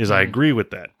is I agree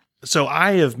with that. So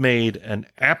I have made an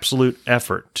absolute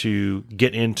effort to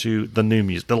get into the new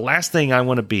music. The last thing I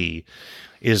want to be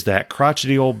is that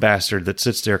crotchety old bastard that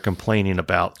sits there complaining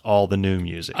about all the new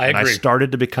music. I agree. I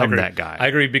started to become that guy. I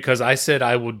agree, because I said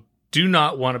I would do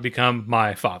not want to become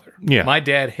my father. Yeah. My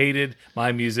dad hated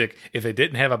my music. If it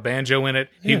didn't have a banjo in it,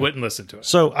 he wouldn't listen to it.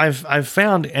 So I've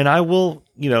found, and I will,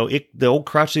 the old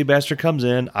crotchety bastard comes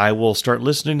in, I will start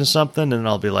listening to something, and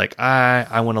I'll be like,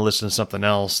 I want to listen to something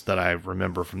else that I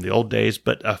remember from the old days.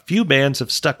 But a few bands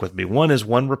have stuck with me. One is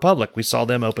One Republic. We saw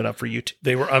them open up for YouTube.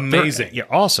 They were amazing. Yeah,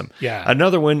 awesome. Yeah.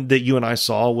 Another one that you and I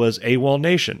saw was AWOL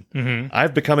Nation. Mm-hmm.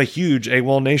 I've become a huge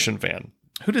AWOL Nation fan.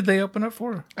 Who did they open up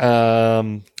for?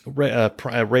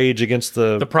 Rage Against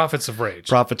the Prophets of Rage.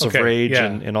 Prophets of Rage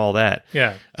and all that.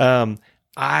 Yeah.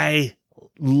 I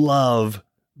love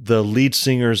the lead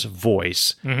singer's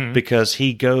voice because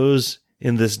he goes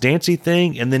in this dancey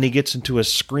thing and then he gets into a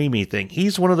screamy thing.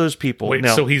 He's one of those people. Wait,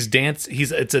 so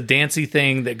it's a dancey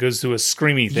thing that goes to a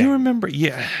screamy thing. You remember?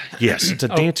 Yeah. Yes, it's a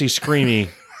dancey, screamy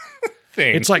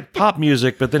thing. It's like pop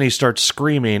music, but then he starts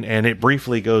screaming and it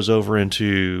briefly goes over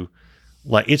into...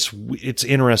 Like it's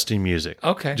interesting music.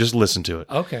 Okay, just listen to it.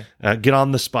 Okay, get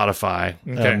on the Spotify.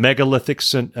 Okay. Megalithic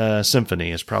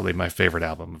Symphony is probably my favorite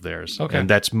album of theirs. Okay, and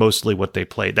that's mostly what they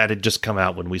played. That had just come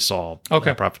out when we saw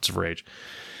Prophets of Rage.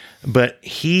 But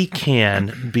he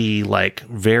can be like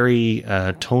very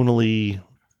tonally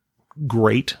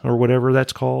great or whatever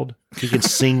that's called. He can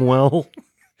sing well.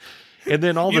 And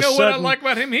then all of a sudden, what I like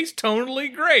about him? He's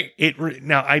tonally great.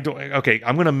 Now I don't. Okay,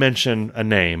 I'm going to mention a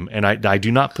name, and I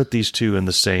do not put these two in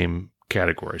the same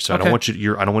category. So I don't want I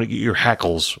don't want to get your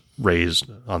hackles raised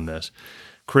on this.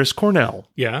 Chris Cornell,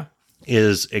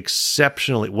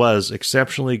 was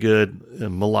exceptionally good, a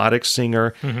melodic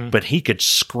singer, but he could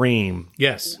scream.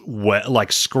 Yes,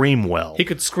 scream well. He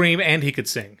could scream and he could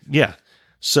sing. Yeah.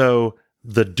 So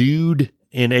the dude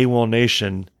in AWOL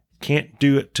Nation can't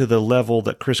do it to the level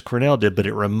that Chris Cornell did, but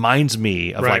it reminds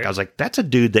me of I was like, that's a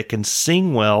dude that can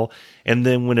sing well, and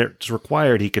then when it's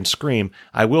required, he can scream.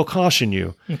 I will caution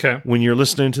you, when you're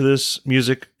listening to this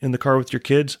music in the car with your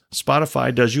kids,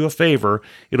 Spotify does you a favor.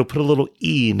 It'll put a little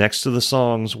E next to the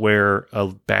songs where a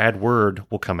bad word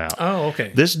will come out. Oh,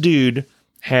 okay. This dude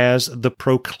has the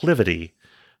proclivity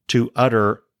to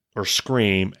utter or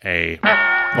scream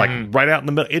right out in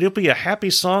the middle. It'll be a happy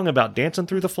song about dancing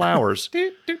through the flowers.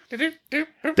 They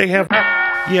have,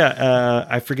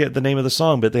 I forget the name of the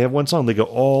song, but they have one song. They go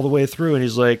all the way through, and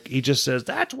he just says,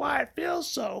 "That's why it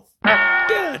feels so good."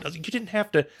 I was like, you didn't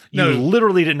have to. You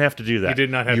literally didn't have to do that. You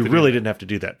did not have. You really didn't have to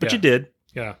do that, but you did.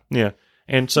 Yeah, yeah.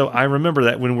 And so I remember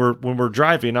that when we're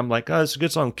driving, I'm like, oh, it's a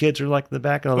good song. Kids are like in the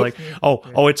back, and I'm like,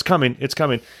 oh, it's coming.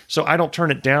 So I don't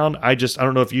turn it down. I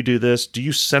don't know if you do this. Do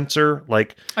you censor?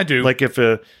 Like I do. Like if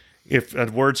a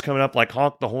word's coming up, like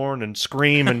honk the horn and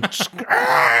scream and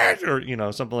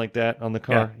or something like that on the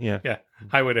car. Yeah.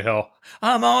 Highway to Hell.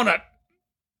 I'm on it.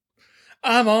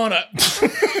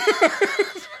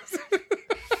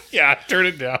 Yeah, turn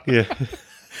it down. Yeah.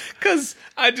 Because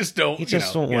I just don't. You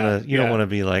just don't want to. You don't want to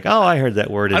be like, oh, I heard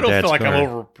that word. I don't feel like I'm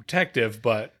overprotective,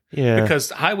 but because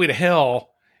Highway to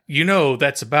Hell,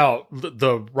 that's about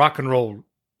the rock and roll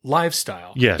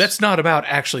lifestyle. Yes, that's not about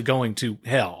actually going to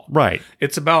hell. Right.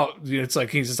 It's about. It's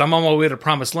like he says, "I'm on my way to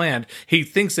promised land." He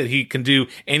thinks that he can do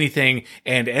anything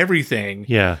and everything.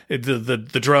 Yeah.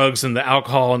 The drugs and the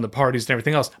alcohol and the parties and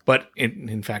everything else, but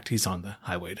in fact, he's on the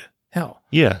highway to hell.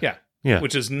 Yeah. Yeah. Yeah.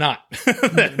 Which is not.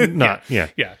 Yeah.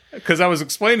 Because I was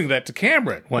explaining that to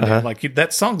Cameron one day. Like,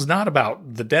 that song's not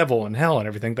about the devil and hell and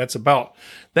everything. That's about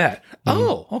that.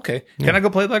 Oh, okay. Can I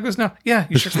go play it like this now? Yeah,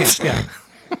 you sure can. Yeah.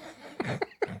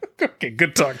 Okay,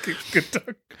 good talk.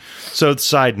 So,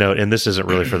 side note, and this isn't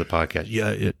really for the podcast.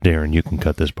 Yeah, Darren, you can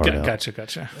cut this part out.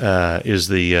 Gotcha. Is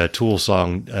the Tool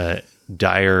song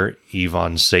Dire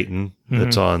Evon Satan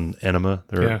that's on Enema,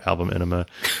 their album Enema,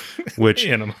 which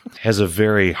has a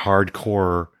very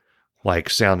hardcore,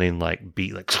 sounding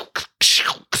beat, and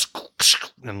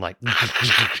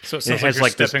so it sounds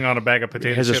like you're stepping on a bag of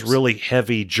potato chips. It has this really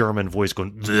heavy German voice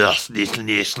going,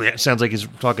 it sounds like he's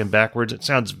talking backwards. It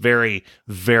sounds very,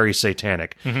 very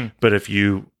satanic. But if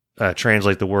you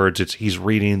translate the words, he's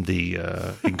reading the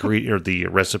ingredient or the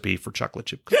recipe for chocolate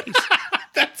chip cookies.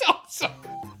 That's awesome.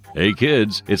 Hey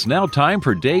kids, it's now time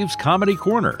for Dave's Comedy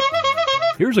Corner.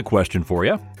 Here's a question for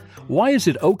you. Why is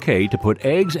it okay to put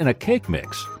eggs in a cake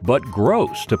mix, but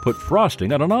gross to put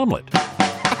frosting on an omelet?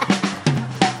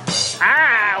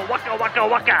 Waka, waka,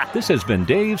 waka. This has been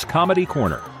Dave's Comedy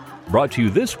Corner, brought to you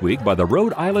this week by the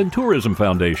Rhode Island Tourism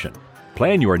Foundation.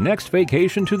 Plan your next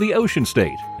vacation to the Ocean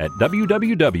State at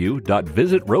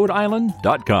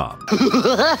www.visitrhodeisland.com.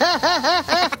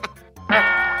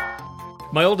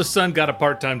 My oldest son got a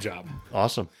part-time job.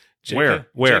 Awesome. Jacob,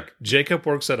 Where? Jacob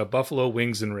works at a Buffalo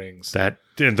Wings and Rings.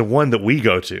 The one that we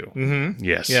go to. Mm-hmm.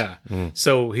 Yes. Yeah.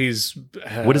 So he's...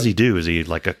 what does he do? Is he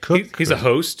like a cook? He's a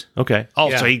host. Okay. Oh,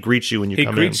 so he greets you when you come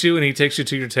in. He greets you and he takes you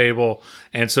to your table.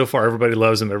 And so far, everybody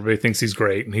loves him. Everybody thinks he's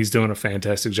great. And he's doing a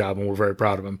fantastic job. And we're very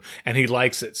proud of him. And he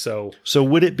likes it. So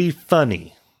would it be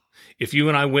funny? If you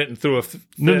and I went and threw a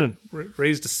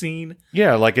raised a scene?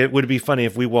 Yeah, like it would be funny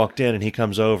if we walked in and he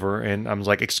comes over and I'm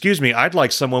like, excuse me, I'd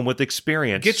like someone with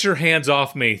experience. Get your hands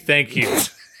off me. Thank you.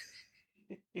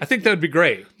 I think that would be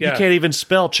great. Yeah. You can't even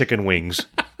spell chicken wings.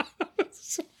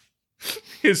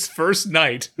 His first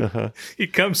night, he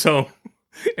comes home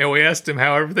and we asked him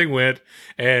how everything went.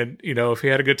 And, if he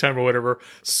had a good time or whatever,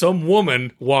 some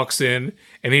woman walks in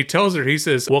and he tells her, he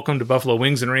says, welcome to Buffalo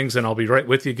Wings and Rings and I'll be right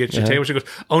with you. Get your table. She goes,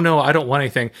 oh no, I don't want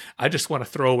anything. I just want to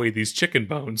throw away these chicken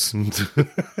bones.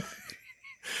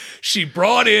 She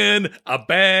brought in a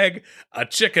bag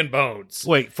of chicken bones.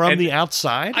 Wait, from the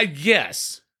outside?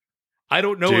 Yes. I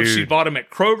don't know if she bought them at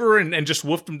Kroger and just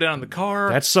woofed them down the car.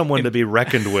 That's someone to be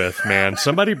reckoned with, man.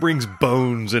 Somebody brings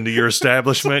bones into your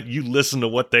establishment, you listen to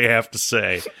what they have to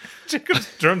say. Jacob's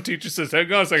drum teacher says,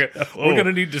 hang on a second, we're going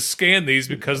to need to scan these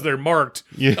because they're marked.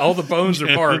 Yeah. All the bones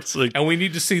are marked, and we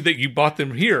need to see that you bought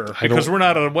them here because we're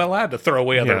not allowed to throw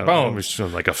away other bones.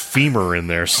 There's like a femur in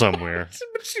there somewhere.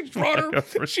 She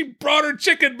brought her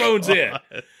chicken bones in.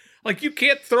 Like, you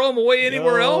can't throw them away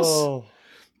anywhere else.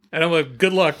 And I'm like,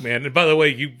 good luck, man. And by the way,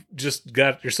 you just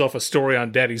got yourself a story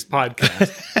on Daddy's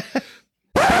podcast.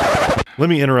 Let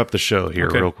me interrupt the show here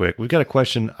real quick. We've got a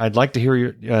question. I'd like to hear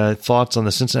your thoughts on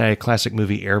the Cincinnati classic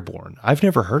movie Airborne. I've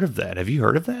never heard of that. Have you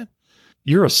heard of that?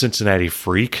 You're a Cincinnati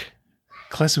freak.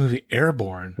 Classic movie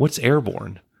Airborne. What's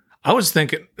Airborne? I was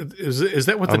thinking, is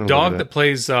that with the dog that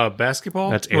plays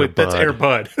basketball? That's Air Bud. That's Air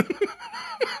Bud.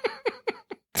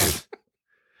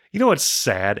 You know what's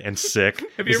sad and sick?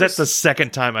 Is that the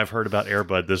second time I've heard about Air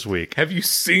Bud this week. Have you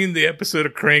seen the episode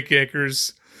of Crank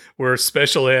Yankers where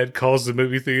Special Ed calls the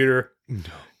movie theater? No.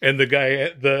 And the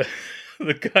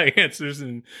guy answers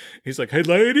and he's like, "Hey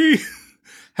lady,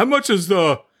 how much is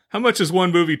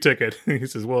one movie ticket?" He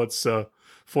says, "Well, it's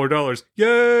 $4."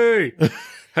 Yay!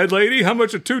 "Hey lady, how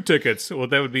much are 2 tickets?" "Well,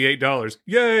 that would be $8."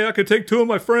 "Yay, I could take 2 of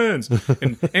my friends."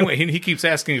 And anyway, he keeps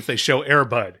asking if they show Air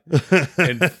Bud.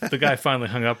 And the guy finally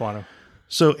hung up on him.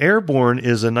 So Airborne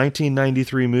is a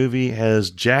 1993 movie, has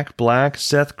Jack Black,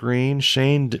 Seth Green,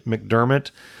 Shane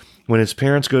McDermott. When his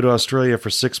parents go to Australia for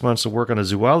 6 months to work on a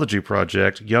zoology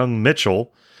project, young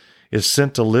Mitchell is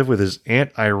sent to live with his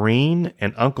Aunt Irene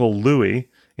and Uncle Louie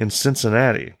in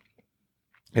Cincinnati.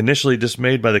 Initially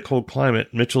dismayed by the cold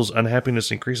climate, Mitchell's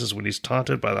unhappiness increases when he's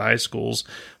taunted by the high school's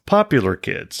popular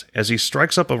kids. As he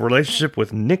strikes up a relationship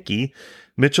with Nikki,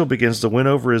 Mitchell begins to win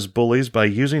over his bullies by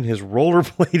using his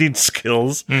rollerblading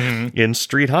skills in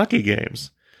street hockey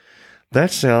games.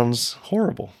 That sounds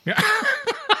horrible. Yeah.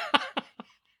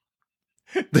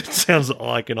 That sounds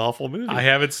like an awful movie. I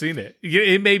haven't seen it.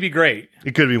 It may be great.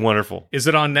 It could be wonderful. Is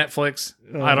it on Netflix?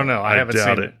 I don't know. I haven't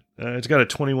seen it. It's got a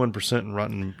 21% in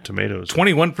Rotten Tomatoes.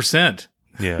 21%?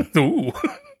 Yeah. Ooh.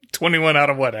 21 out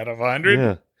of what? Out of 100?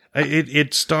 Yeah.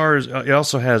 It stars, it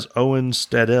also has Owen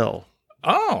Stedell.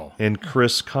 Oh. And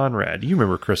Chris Conrad. You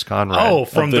remember Chris Conrad. Oh,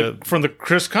 from the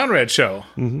Chris Conrad show.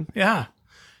 Mm-hmm. Yeah.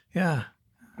 Yeah.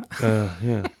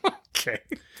 Yeah. Okay.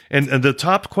 And the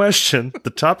top question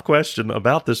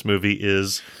about this movie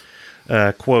is,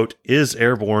 quote, "Is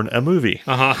Airborne a movie?"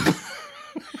 Uh-huh.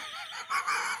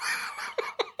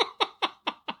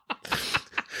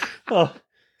 Oh.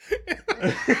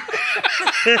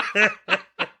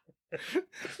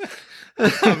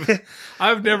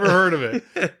 I've never heard of it.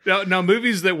 Now,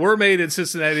 movies that were made in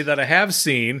Cincinnati that I have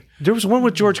seen. There was one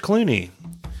with George Clooney.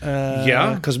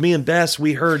 Yeah, because me and Bess,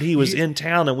 we heard he was in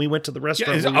town, and we went to the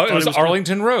restaurant. Yeah, it was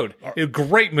Arlington Road. A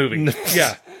great movie.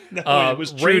 Yeah, it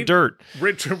was True Dirt.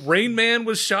 Rain Man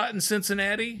was shot in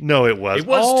Cincinnati. No, it was. It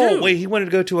was too. Wait, he wanted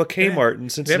to go to a Kmart in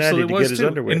Cincinnati to get his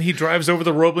underwear, and he drives over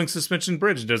the Roebling Suspension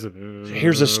Bridge and does it.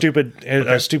 Here's a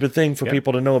stupid thing for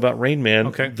people to know about Rain Man.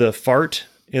 Okay. The fart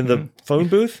in the phone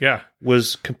booth, yeah,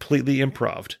 was completely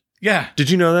improv. Yeah, did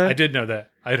you know that? I did know that.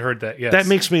 I'd heard that, yes. That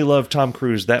makes me love Tom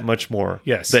Cruise that much more.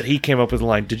 Yes. That he came up with the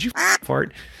line, "Did you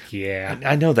fart?" Yeah.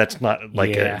 I know that's not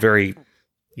like a very,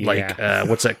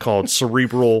 what's that called?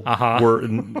 Cerebral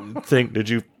word thing. "Did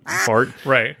you fart?"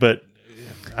 Right. But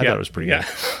I thought it was pretty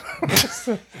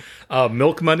good.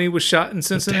 Milk Money was shot in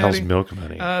Cincinnati. What the hell's Milk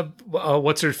Money?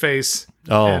 What's her face?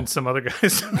 Oh. And some other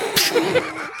guys.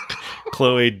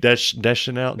 Chloe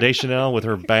Deschanel with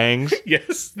her bangs.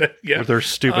 Yes. With her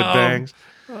stupid bangs.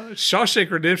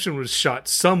 Shawshank Redemption was shot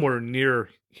somewhere near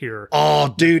here.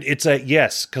 Oh, dude, it's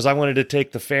yes, because I wanted to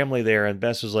take the family there, and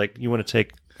Bess was like, "You want to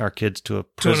take our kids to a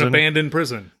prison? To an abandoned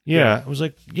prison?" Yeah, I was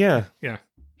like, "Yeah, yeah."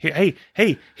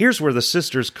 Hey, here's where the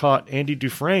sisters caught Andy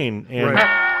Dufresne and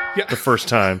the first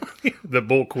time. The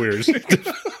bull queers.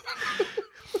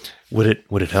 Would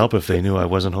it help if they knew I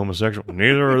wasn't homosexual?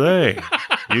 Neither are they.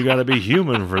 You got to be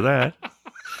human for that.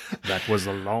 That was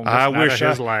the longest night of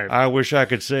his life. I wish I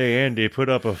could say Andy put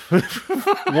up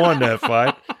won that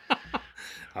fight.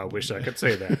 I wish I could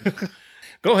say that.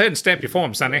 Go ahead and stamp your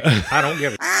form, Sonny. I don't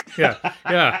give a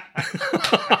Yeah.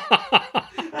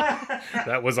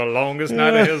 That was the longest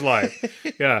night of his life.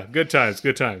 Yeah, good times.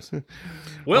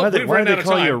 Well, why do they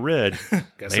call you Red?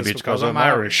 Maybe it's because I'm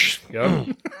Irish.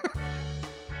 Yep.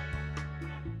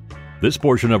 This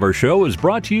portion of our show is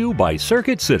brought to you by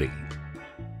Circuit City.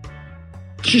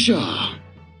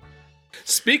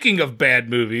 Speaking of bad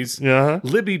movies,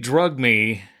 Libby drugged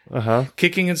me,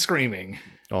 kicking and screaming.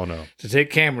 Oh, no. To take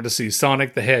Cameron to see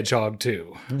Sonic the Hedgehog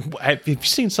 2. Have you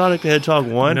seen Sonic the Hedgehog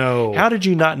 1? No. How did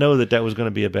you not know that was going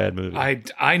to be a bad movie?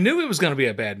 I knew it was going to be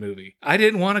a bad movie. I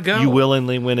didn't want to go. You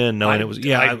willingly went in knowing it was...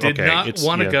 Yeah, I did not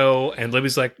want to go, and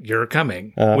Libby's like, you're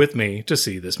coming with me to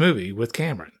see this movie with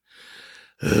Cameron.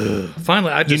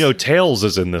 Finally, I just... Tails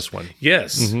is in this one.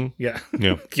 Yes. Mm-hmm. Yeah.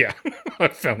 Yeah. I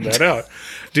found that out.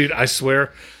 Dude, I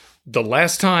swear... The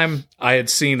last time I had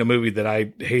seen a movie that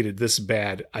I hated this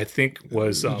bad, I think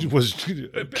was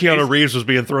Keanu Reeves was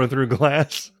being thrown through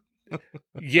glass.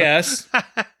 Yes,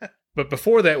 but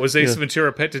before that was Ace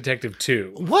Ventura: Pet Detective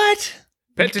 2. What?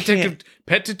 Pet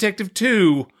Detective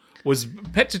 2 was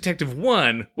Pet Detective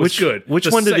 1 was good. Which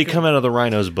one did he come out of the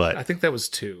rhino's butt? I think that was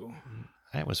 2.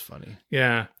 That was funny.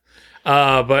 Yeah,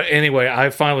 but anyway, I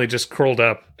finally just curled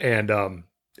up and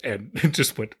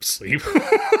just went to sleep.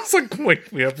 I was like,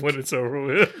 wake me up when it's over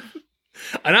with.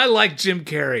 And I like Jim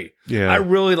Carrey. Yeah. I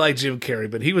really like Jim Carrey,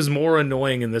 but he was more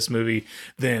annoying in this movie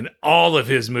than all of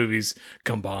his movies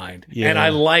combined. Yeah. And I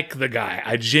like the guy.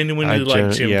 I genuinely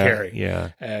like Jim Carrey. Yeah.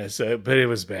 But it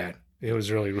was bad. It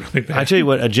was really, really bad. I tell you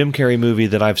what, a Jim Carrey movie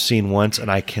that I've seen once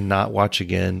and I cannot watch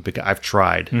again because I've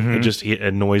tried. Mm-hmm. It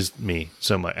annoys me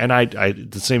so much. And I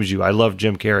the same as you, I love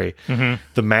Jim Carrey. Mm-hmm.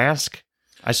 The Mask.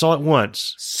 I saw it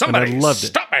once. Somebody and I loved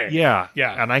stop it. Me. Yeah.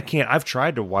 Yeah. And I can't. I've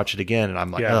tried to watch it again, and I'm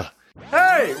like, ugh.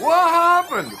 Hey, what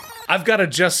happened? I've got a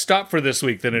Just Stop for this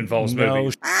week that involves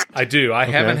movies. I do. I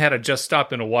haven't had a Just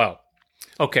Stop in a while.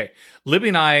 Okay. Libby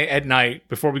and I, at night,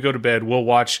 before we go to bed, we'll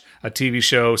watch a TV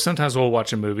show. Sometimes we'll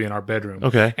watch a movie in our bedroom.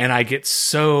 Okay. And I get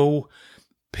so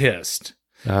pissed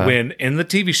when in the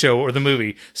TV show or the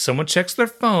movie, someone checks their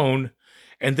phone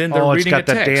and then they're reading a text.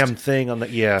 It's got that damn thing on the...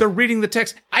 Yeah. They're reading the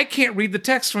text. I can't read the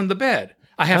text from the bed.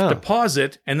 I have to pause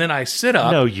it, and then I sit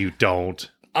up. No, you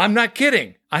don't. I'm not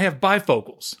kidding. I have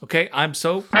bifocals, okay? I'm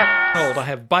so old. I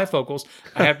have bifocals.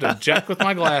 I have to jack with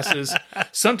my glasses.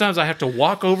 Sometimes I have to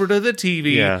walk over to the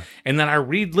TV, and then I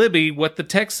read Libby what the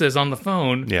text says on the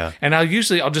phone. Yeah. And I'll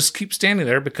just keep standing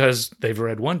there because they've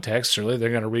read one text. Surely they're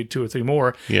going to read 2 or 3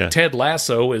 more. Yeah. Ted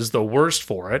Lasso is the worst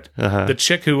for it. The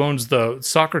chick who owns the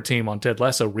soccer team on Ted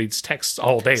Lasso reads texts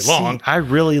all day long. I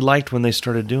really liked when they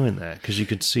started doing that because you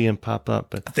could see him pop up.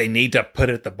 But they need to put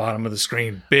it at the bottom of the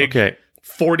screen. Big. Okay.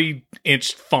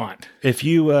 40-inch font. If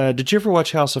you did you ever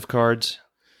watch House of Cards?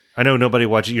 I know nobody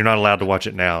watches. You're not allowed to watch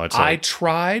it now. It's I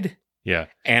tried. Yeah,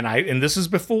 and this is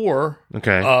before.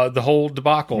 Okay. The whole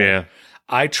debacle. Yeah,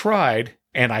 I tried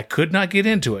and I could not get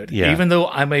into it. Yeah. Even though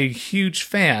I'm a huge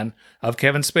fan of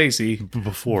Kevin Spacey.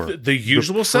 Before the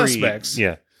usual suspects.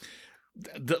 Yeah.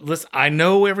 Listen, I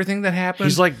know everything that happened.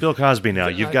 He's like Bill Cosby now.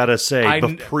 You've got to say I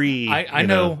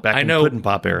know, back I in know, Puddin'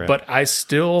 Pop era. But I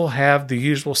still have The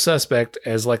Usual Suspect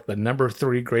as like the number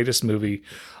 3 greatest movie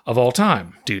of all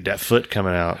time. Dude, that foot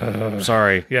coming out.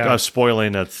 Sorry. Yeah. I was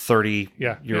spoiling a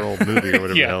 30-year-old movie or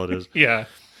whatever the hell it is. Yeah.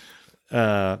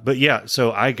 But yeah,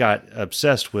 so I got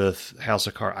obsessed with House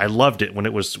of Cards. I loved it when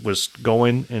it was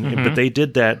going, but they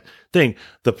did that thing.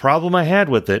 The problem I had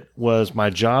with it was my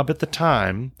job at the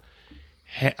time.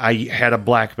 I had a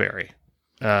BlackBerry.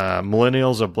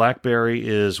 Millennials, a BlackBerry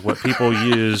is what people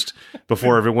used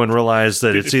before everyone realized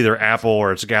that it's either Apple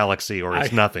or it's Galaxy or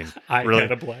it's nothing. I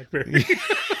had a BlackBerry.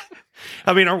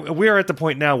 I mean, we are at the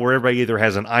point now where everybody either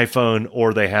has an iPhone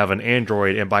or they have an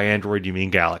Android, and by Android you mean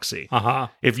Galaxy.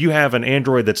 If you have an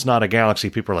Android that's not a Galaxy,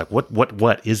 people are like,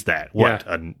 "What is that? What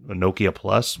a Nokia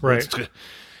Plus?" Right.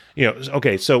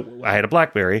 Okay. So I had a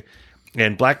BlackBerry.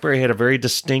 And BlackBerry had a very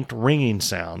distinct ringing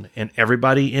sound, and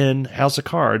everybody in House of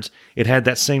Cards, it had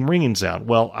that same ringing sound.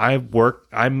 Well,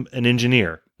 I'm an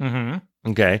engineer. Mm-hmm.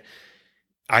 Okay.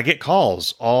 I get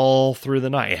calls all through the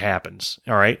night. It happens.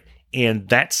 All right. And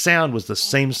that sound was the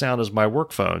same sound as my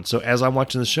work phone. So as I'm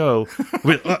watching the show,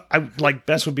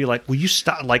 Bess would be like, "Will you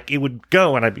stop?" Like it would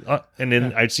go, and I'd be, and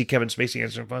then I'd see Kevin Spacey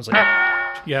answering the phone. I was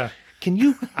like, Yeah. Can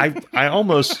you? I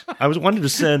was wanted to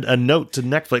send a note to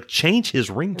Netflix, change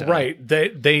his ringtone. Right. Their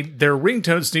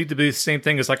ringtones need to be the same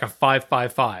thing as like a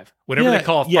 555. Whenever they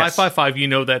call 555, you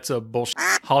know that's a bullshit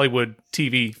Hollywood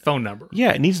TV phone number.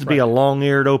 Yeah, it needs to be a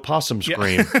long-eared opossum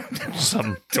scream. It's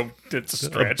a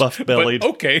stretch. A buff-bellied.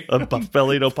 Okay. A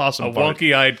buff-bellied opossum. A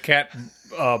wonky-eyed cat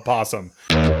possum.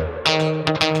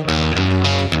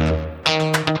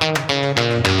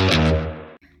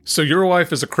 So your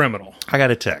wife is a criminal. I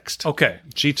got a text. Okay.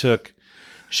 She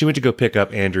went to go pick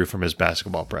up Andrew from his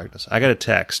basketball practice. I got a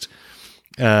text.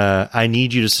 I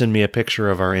need you to send me a picture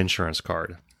of our insurance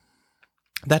card.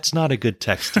 That's not a good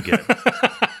text to get.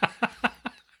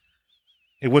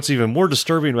 And what's even more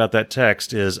disturbing about that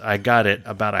text is I got it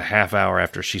about a half hour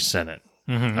after she sent it.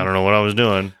 Mm-hmm. I don't know what I was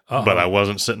doing, but I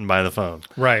wasn't sitting by the phone.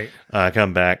 Right. I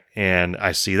come back and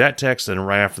I see that text, and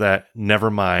right after that,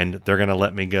 never mind, they're going to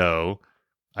let me go.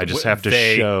 I just have to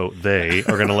show they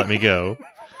are going to let me go.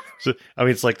 So, I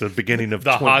mean, it's like the beginning of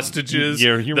the hostages.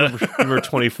 Yeah, you remember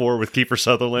 24 with Kiefer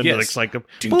Sutherland? Yes. It's like a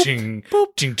ching ching,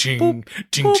 ching ching,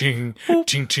 ching ching,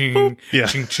 ching ching, yeah.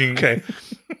 ching ching. Okay.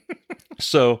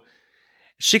 So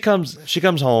she comes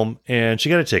home and she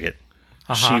got a ticket.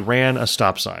 She ran a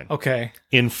stop sign. Okay.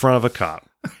 In front of a cop.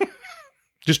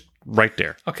 Just right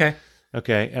there. Okay.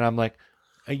 Okay. And I'm like,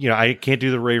 I can't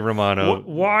do the Ray Romano.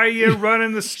 Why are you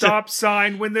running the stop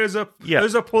sign when there's a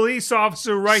police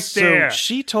officer right there? So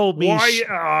she told me.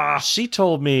 She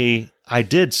told me I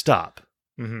did stop.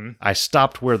 Mm-hmm. I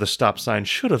stopped where the stop sign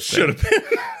should have been.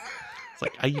 It's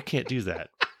like you can't do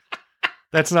that.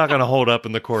 That's not going to hold up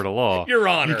in the court of law, Your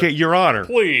Honor. You can't, Your Honor,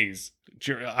 please.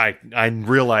 I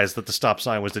realized that the stop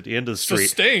sign was at the end of the street.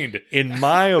 Sustained. In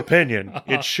my opinion,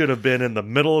 it should have been in the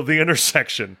middle of the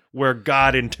intersection where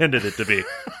God intended it to be.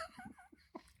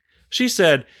 She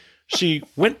said she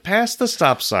went past the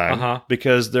stop sign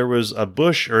because there was a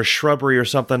bush or a shrubbery or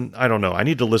something. I don't know. I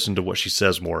need to listen to what she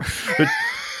says more. But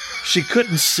she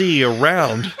couldn't see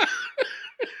around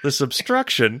this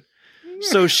obstruction.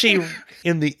 So she,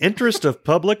 in the interest of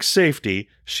public safety,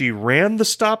 she ran the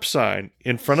stop sign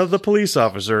in front of the police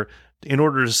officer in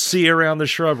order to see around the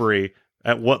shrubbery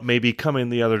at what may be coming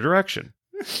the other direction.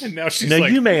 And now she's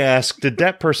you may ask, did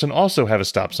that person also have a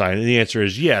stop sign? And the answer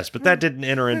is yes, but that didn't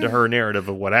enter into her narrative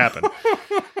of what happened.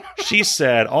 She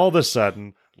said all of a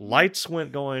sudden, lights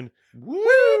went going,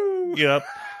 woo! Yep.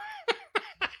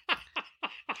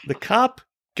 The cop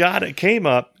came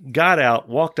up, got out,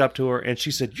 walked up to her, and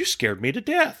she said, "You scared me to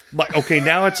death." Like, okay,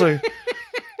 now it's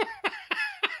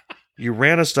you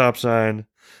ran a stop sign.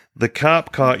 The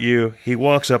cop caught you. He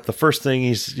walks up. The first thing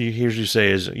he hears you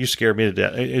say is, "You scared me to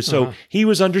death." And so he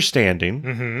was understanding.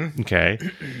 Mm-hmm. Okay.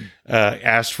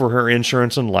 Asked for her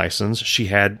insurance and license. She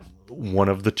had one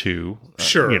of the two.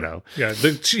 Sure. Yeah.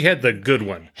 She had the good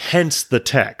one. Hence the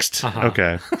text.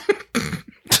 Okay.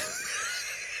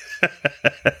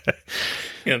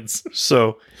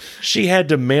 So she had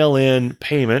to mail in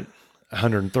payment,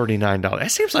 $139.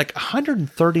 That seems like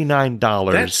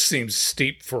 $139. That seems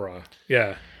steep for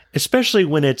especially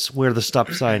when it's where the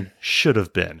stop sign should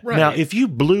have been. Right. Now, if you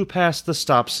blew past the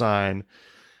stop sign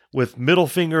with middle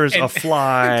fingers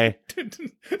afly,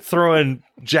 throwing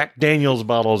Jack Daniels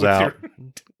bottles out,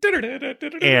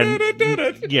 and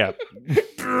yeah.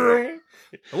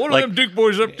 What are them Duke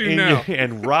boys up to now?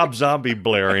 And Rob Zombie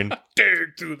blaring.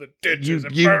 Tear through the ditches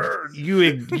and burn.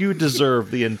 You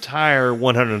deserve the entire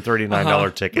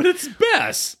 $139 ticket. But it's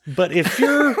best. But if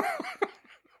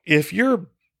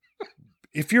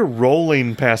you're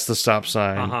rolling past the stop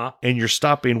sign and you're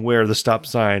stopping where the stop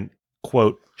sign,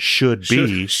 quote, should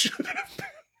be,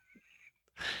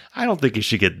 I don't think you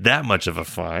should get that much of a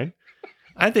fine.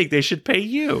 I think they should pay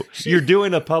you. You're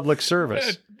doing a public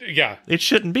service. Yeah. It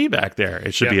shouldn't be back there.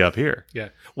 It should be up here. Yeah.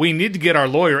 We need to get our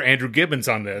lawyer, Andrew Gibbons,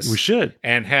 on this. We should.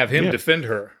 And have him defend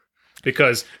her.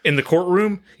 Because in the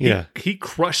courtroom, he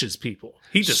crushes people.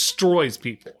 He destroys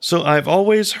people. So I've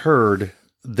always heard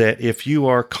that if you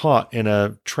are caught in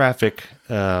a traffic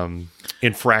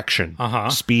infraction,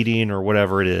 speeding or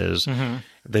whatever it is,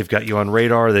 they've got you on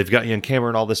radar, they've got you on camera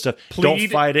and all this stuff. Don't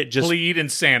fight it. Just plead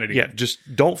insanity. Yeah, just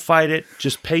don't fight it.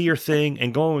 Just pay your thing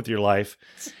and go on with your life.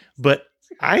 But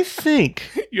I think...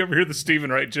 You ever hear the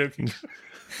Stephen Wright joking?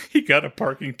 He got a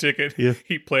parking ticket. Yeah.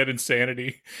 He pled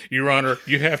insanity. Your Honor,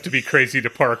 you have to be crazy to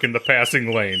park in the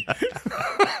passing lane.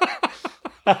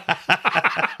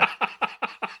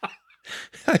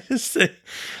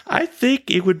 I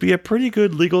think it would be a pretty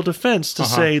good legal defense to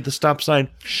say the stop sign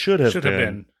should have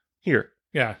been here.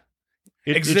 Yeah.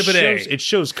 Exhibit A. It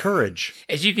shows courage.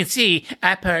 As you can see,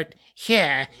 I parked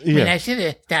here when I should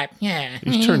have stopped here.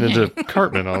 He's turned into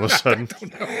Cartman all of a sudden.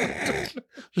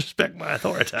 Respect my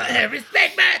authority.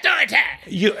 Respect my authority.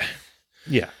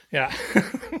 Yeah.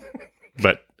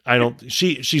 But I don't.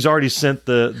 She's already sent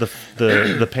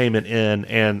the payment in,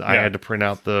 and I had to print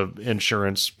out the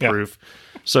insurance proof.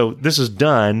 So this is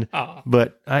done.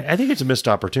 But I think it's a missed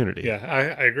opportunity. Yeah,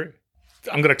 I agree.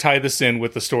 I'm going to tie this in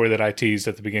with the story that I teased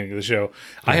at the beginning of the show.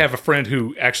 I have a friend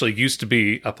who actually used to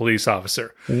be a police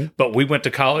officer, but we went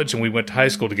to college and we went to high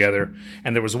school together.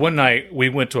 And there was one night we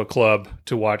went to a club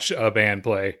to watch a band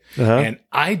play, and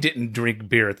I didn't drink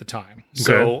beer at the time.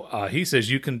 So he says,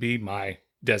 you can be my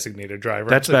designated driver.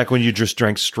 That's back when you just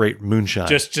drank straight moonshine.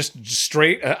 Just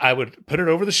straight. I would put it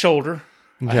over the shoulder.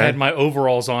 I had my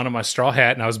overalls on and my straw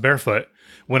hat, and I was barefoot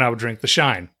when I would drink the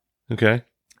shine. Okay.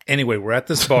 Anyway, we're at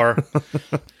this bar,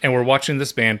 and we're watching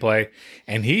this band play,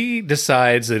 and he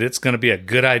decides that it's going to be a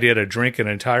good idea to drink an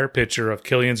entire pitcher of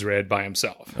Killian's Red by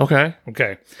himself.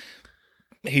 Okay.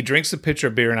 He drinks a pitcher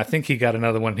of beer, and I think he got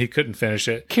another one. He couldn't finish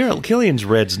it. Killian's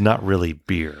Red's not really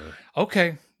beer.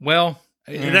 Okay, well...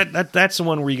 That's the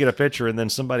one where you get a pitcher, and then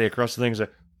somebody across the thing says,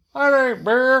 "I ain't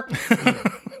beer."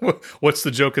 What's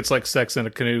the joke? It's like sex in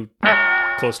a canoe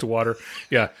close to water.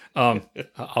 Yeah.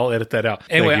 I'll edit that out.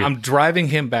 Anyway, I'm driving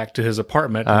him back to his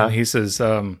apartment, and he says,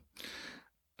 I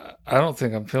don't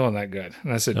think I'm feeling that good.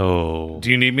 And I said, do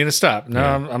you need me to stop? No,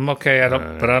 I'm okay.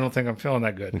 But I don't think I'm feeling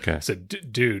that good. Okay. I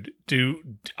said, dude,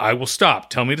 I will stop.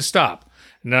 Tell me to stop.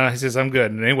 No, he says, I'm good.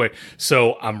 And anyway,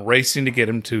 so I'm racing to get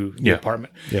him to the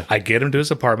apartment. Yeah. I get him to his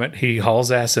apartment. He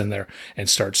hauls ass in there and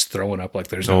starts throwing up like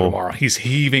there's no tomorrow. He's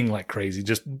heaving like crazy,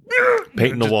 just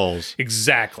painting the walls.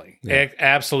 Exactly. Yeah.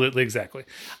 Absolutely exactly.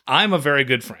 I'm a very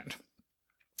good friend.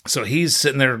 So he's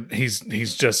sitting there. He's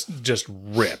just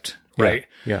ripped. Right?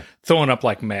 Yeah. Throwing up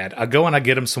like mad. I go and I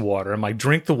get him some water. I'm like,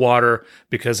 drink the water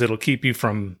because it'll keep you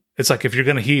from... It's like if you're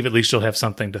going to heave, at least you'll have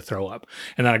something to throw up.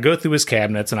 And then I go through his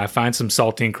cabinets and I find some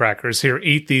saltine crackers. Here,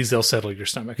 eat these. They'll settle your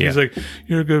stomach. He's like,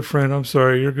 you're a good friend. I'm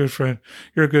sorry. You're a good friend.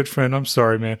 You're a good friend. I'm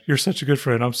sorry, man. You're such a good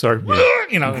friend. I'm sorry.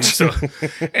 So,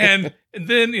 and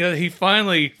then, he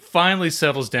finally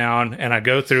settles down, and I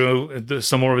go through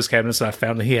some more of his cabinets, and I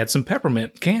found that he had some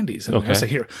peppermint candies. And I say,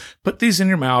 here, put these in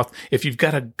your mouth. If you've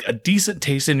got a decent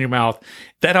taste in your mouth,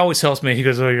 that always helps me. He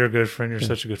goes, oh, you're a good friend. You're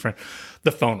such a good friend.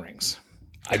 The phone rings.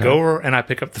 I go over and I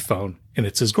pick up the phone, and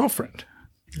it's his girlfriend.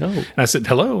 Oh. And I said,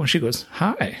 hello. And she goes,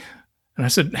 hi. And I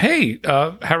said, hey,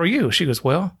 how are you? She goes,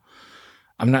 well,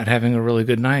 I'm not having a really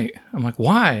good night. I'm like,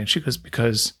 why? And she goes,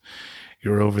 because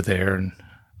you're over there and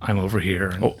I'm over here.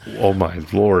 And, oh my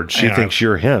Lord. She thinks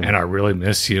you're him. And I really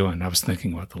miss you. And I was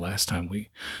thinking about the last time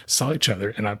we saw each other,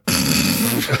 and I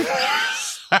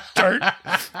start.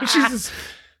 And she says,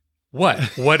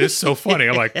 what is so funny?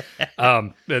 I'm like,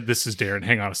 this is Darren.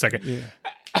 Hang on a second. Yeah.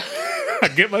 I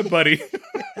get my buddy,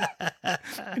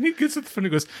 and he gets at the phone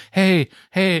and goes, hey,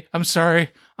 I'm sorry.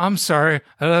 I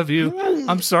love you.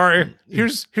 I'm sorry.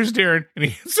 Here's Darren. And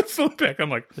he hits the phone back. I'm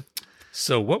like,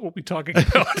 so what were we talking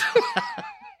about?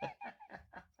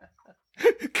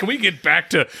 Can we get back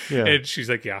to, and she's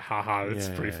like, yeah, haha, that's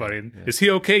pretty funny. Yeah. Is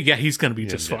he okay? Yeah, he's going to be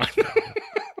just fine.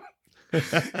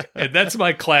 And that's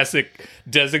my classic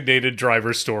designated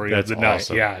driver story of the night.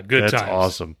 Yeah, good times. That's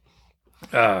awesome.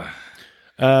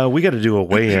 We got to do a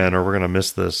weigh-in, or we're going to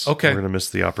miss this. Okay. We're going to miss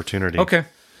the opportunity. Okay.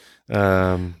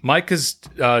 Mike is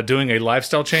doing a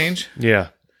lifestyle change. Yeah.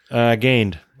 I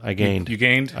gained. You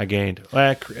gained? I gained.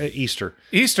 Easter.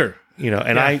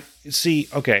 And I see,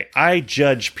 I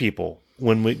judge people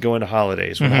when we go into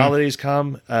holidays. When holidays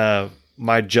come,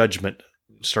 my judgment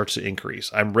starts to increase.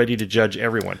 I'm ready to judge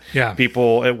everyone. Yeah.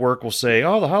 People at work will say,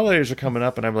 oh, the holidays are coming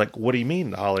up. And I'm like, what do you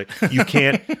mean the holiday? You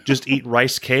can't just eat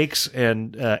rice cakes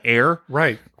and air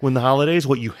when the holidays.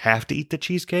 What, you have to eat the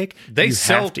cheesecake? They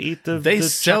sell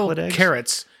chocolate eggs?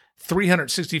 Carrots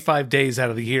 365 days out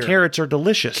of the year. Carrots are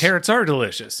delicious.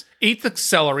 Eat the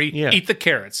celery, eat the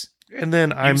carrots. And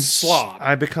then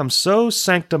I become so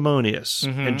sanctimonious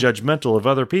and judgmental of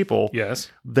other people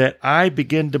that I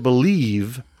begin to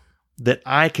believe that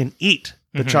I can eat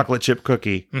the chocolate chip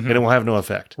cookie and it will have no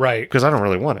effect. Right. Because I don't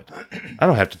really want it. I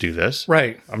don't have to do this.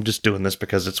 Right. I'm just doing this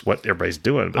because it's what everybody's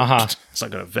doing. But it's not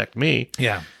going to affect me.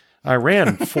 Yeah. I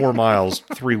ran 4 miles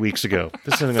 3 weeks ago.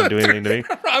 This isn't going to do anything to me.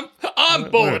 I'm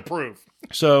bulletproof.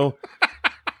 So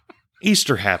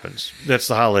Easter happens. That's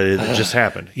the holiday that just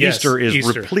happened. Yes, Easter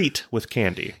is replete with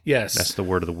candy. Yes. That's the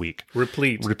word of the week.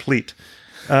 Replete.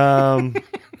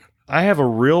 I have a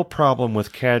real problem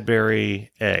with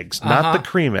Cadbury eggs, not the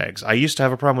cream eggs. I used to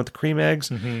have a problem with the cream eggs,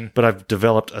 but I've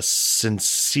developed a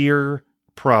sincere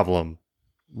problem.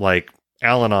 Like,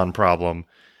 Al-Anon problem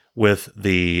with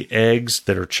the eggs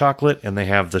that are chocolate and they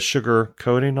have the sugar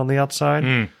coating on the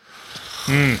outside.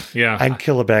 Yeah. I'd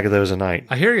kill a bag of those a night.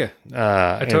 I hear you.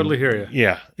 I totally hear you.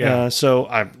 Yeah. Yeah. So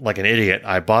I'm like an idiot.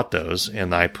 I bought those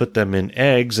and I put them in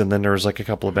eggs and then there was like a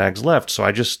couple of bags left. So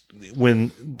I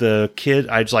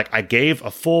gave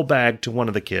a full bag to one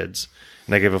of the kids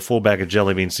and I gave a full bag of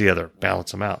jelly beans to the other,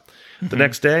 balance them out. The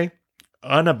next day,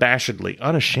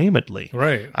 unashamedly,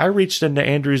 right. I reached into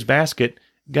Andrew's basket,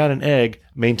 got an egg,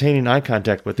 maintaining eye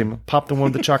contact with him, popped in one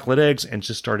of the chocolate eggs, and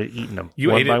just started eating them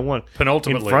one by one.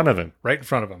 Penultimately. In front of him. Right in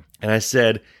front of him. And I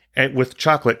said, with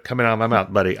chocolate coming out of my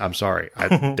mouth, buddy, I'm sorry.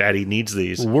 Daddy needs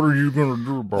these. What are you going to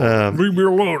do about it? Leave me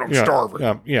alone. I'm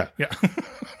starving. Yeah.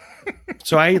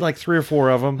 So I ate like 3 or 4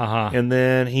 of them. And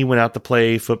then he went out to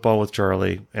play football with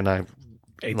Charlie, and I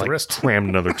ate the rest. Crammed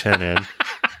another 10 in.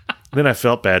 Then I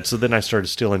felt bad, so then I started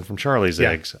stealing from Charlie's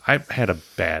eggs. I had a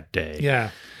bad day. Yeah.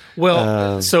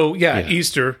 Well,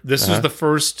 Easter. This is the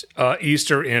first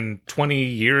Easter in 20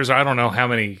 years. I don't know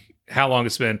how long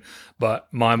it's been, but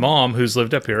my mom, who's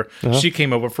lived up here, she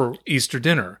came over for Easter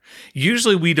dinner.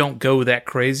 Usually we don't go that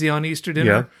crazy on Easter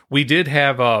dinner. Yeah. We did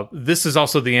have, this is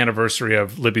also the anniversary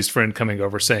of Libby's friend coming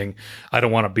over saying, I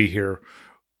don't want to be here.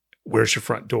 Where's your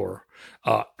front door?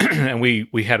 And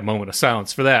we had a moment of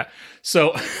silence for that.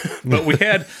 So, but we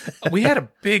had a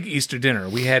big Easter dinner.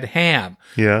 We had ham.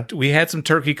 Yeah. We had some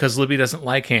turkey because Libby doesn't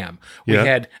like ham. We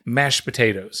had mashed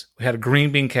potatoes. We had a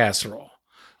green bean casserole.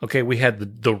 Okay. We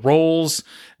had the rolls,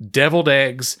 deviled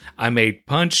eggs. I made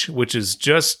punch, which is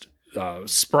just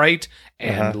Sprite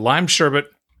and lime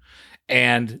sherbet.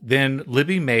 And then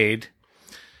Libby made.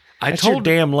 That's your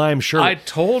damn lime sherbet. I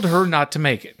told her not to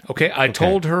make it. Okay. I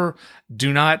told her,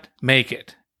 do not make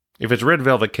it. If it's red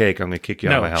velvet cake, I'm going to kick you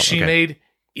out of my house. She made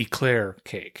eclair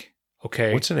cake.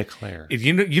 Okay. What's an eclair?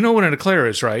 You know what an eclair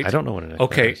is, right? I don't know what an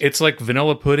eclair is. Okay. It's like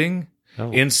vanilla pudding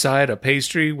inside a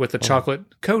pastry with a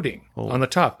chocolate coating on the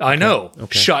top. I know.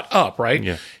 Okay. Shut up, right?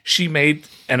 Yeah. She made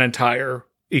an entire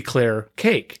eclair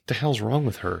cake. What the hell's wrong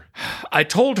with her? I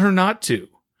told her not to.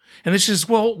 And then she says,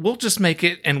 well, we'll just make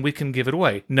it and we can give it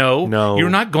away. No,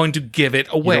 you're not going to give it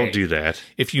away. You don't do that.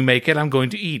 If you make it, I'm going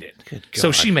to eat it. Good God.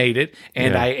 So she made it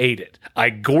and I ate it.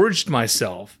 I gorged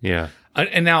myself. Yeah.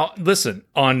 And now, listen,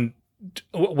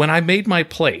 when I made my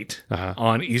plate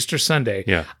on Easter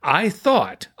Sunday, I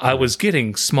thought I was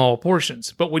getting small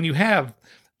portions. But when you have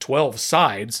 12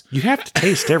 sides, you have to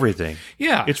taste everything.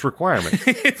 Yeah. It's requirement.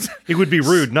 It would be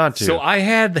rude not to. So I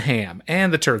had the ham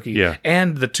and the turkey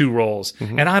and the 2 rolls.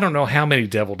 And I don't know how many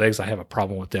deviled eggs. I have a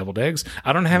problem with deviled eggs.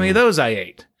 I don't know how many of those I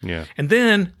ate. Yeah. And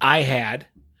then I had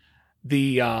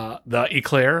the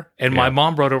eclair, and my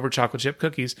mom brought over chocolate chip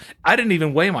cookies. I didn't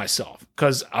even weigh myself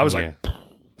because I was like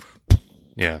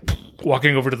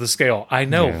walking over to the scale. I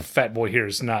know fat boy here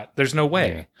is not, there's no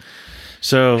way. Yeah.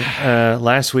 So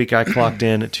last week I clocked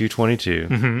in at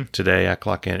 222. Today I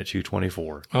clock in at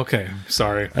 224. Okay,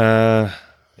 sorry.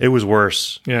 It was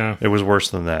worse. Yeah. It was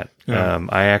worse than that. Yeah.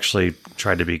 I actually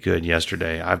tried to be good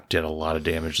yesterday. I did a lot of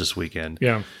damage this weekend.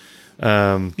 Yeah.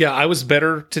 I was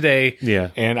better today. Yeah.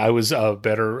 And I was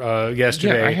better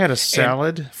yesterday. Yeah, I had a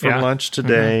salad for lunch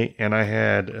today, and I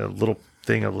had a little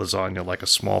thing of lasagna, like a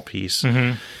small piece.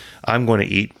 I'm going to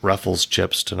eat Ruffles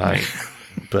chips tonight,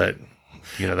 but...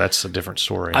 that's a different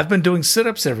story. I've been doing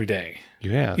sit-ups every day.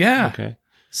 You have? Yeah. Okay.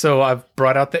 So I've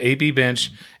brought out the AB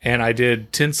bench, and I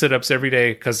did 10 sit-ups every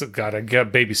day because I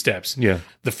got baby steps. Yeah.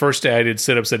 The first day I did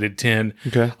sit-ups, I did 10.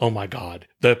 Okay. Oh, my God.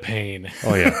 The pain.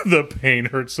 Oh, yeah. The pain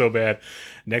hurt so bad.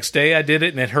 Next day I did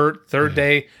it, and it hurt. Third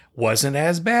day wasn't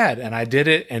as bad, and I did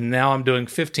it, and now I'm doing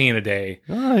 15 a day.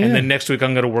 Oh, yeah. And then next week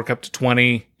I'm going to work up to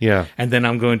 20. Yeah. And then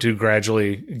I'm going to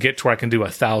gradually get to where I can do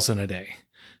 1,000 a day.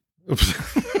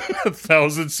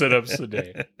 1,000 sit-ups a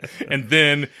day. And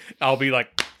then I'll be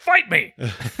like, fight me.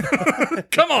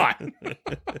 Come on.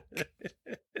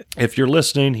 If you're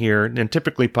listening here, and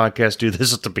typically podcasts do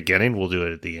this at the beginning, we'll do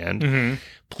it at the end.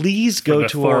 Please go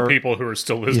to our 4 people who are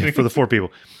still listening. Yeah, for the 4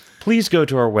 people. Please go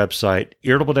to our website,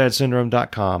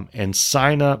 irritabledadsyndrome.com, and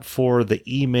sign up for the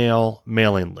email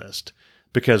mailing list.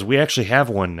 Because we actually have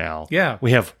one now. Yeah.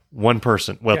 We have one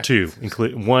person. Well, 2,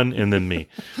 including one and then me.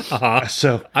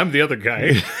 So I'm the other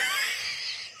guy.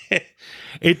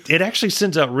 It actually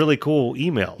sends out really cool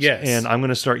emails. Yes. And I'm going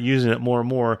to start using it more and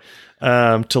more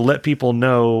to let people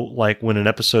know, like, when an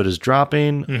episode is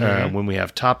dropping, when we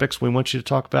have topics we want you to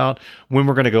talk about, when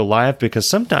we're going to go live, because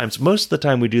sometimes, most of the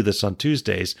time we do this on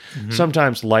Tuesdays,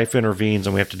 sometimes life intervenes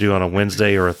and we have to do it on a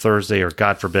Wednesday or a Thursday or,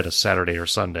 God forbid, a Saturday or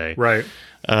Sunday. Right.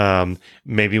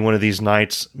 Maybe one of these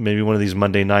nights, maybe one of these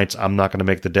Monday nights, I'm not going to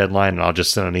make the deadline and I'll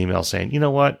just send an email saying, you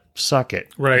know what, suck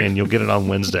it. Right. And you'll get it on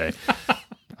Wednesday.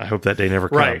 I hope that day never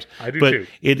comes. Right, I do but too.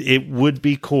 It would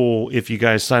be cool if you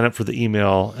guys sign up for the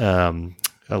email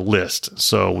list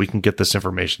so we can get this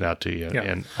information out to you. Yeah.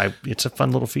 And it's a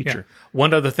fun little feature. Yeah.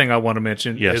 One other thing I want to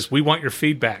mention is we want your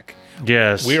feedback.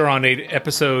 Yes. We are on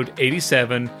episode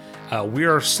 87. We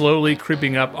are slowly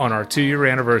creeping up on our 2-year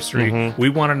anniversary. We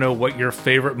want to know what your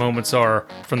favorite moments are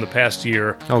from the past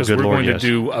year, because we're going to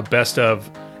do a best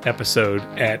of episode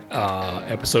at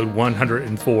episode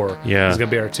 104. Yeah. It's going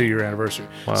to be our 2-year anniversary.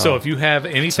 Wow. So if you have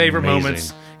any favorite amazing.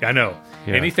 moments, I know.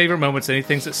 Yeah. Any favorite moments, any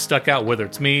things that stuck out, whether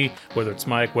it's me, whether it's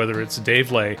Mike, whether it's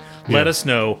Dave Lay, let us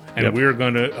know, and we're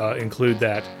going to include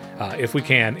that, if we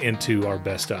can, into our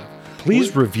best of.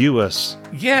 Please review us.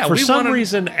 Yeah, For some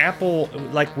reason, Apple, a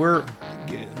lot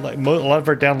of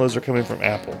our downloads are coming from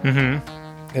Apple.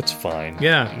 It's fine.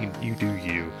 Yeah. You do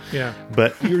you. Yeah.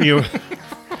 But you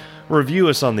review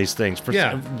us on these things.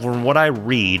 From what I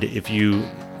read, if you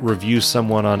review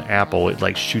someone on Apple,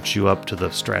 it shoots you up to the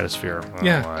stratosphere. I don't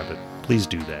know why, but please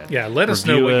do that. Yeah, let us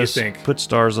know what you think. Put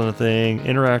stars on the thing.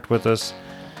 Interact with us.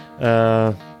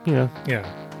 Yeah.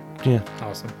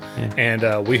 Awesome. Yeah.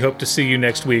 And we hope to see you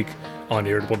next week on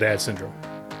Irritable Dad Syndrome.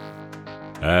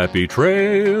 Happy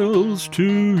trails to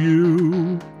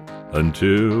you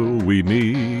until we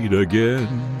meet again.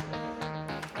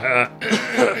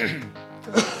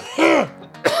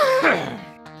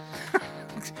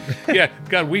 Yeah,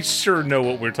 God, we sure know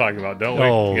what we're talking about, don't we?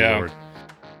 Oh, yeah. Lord.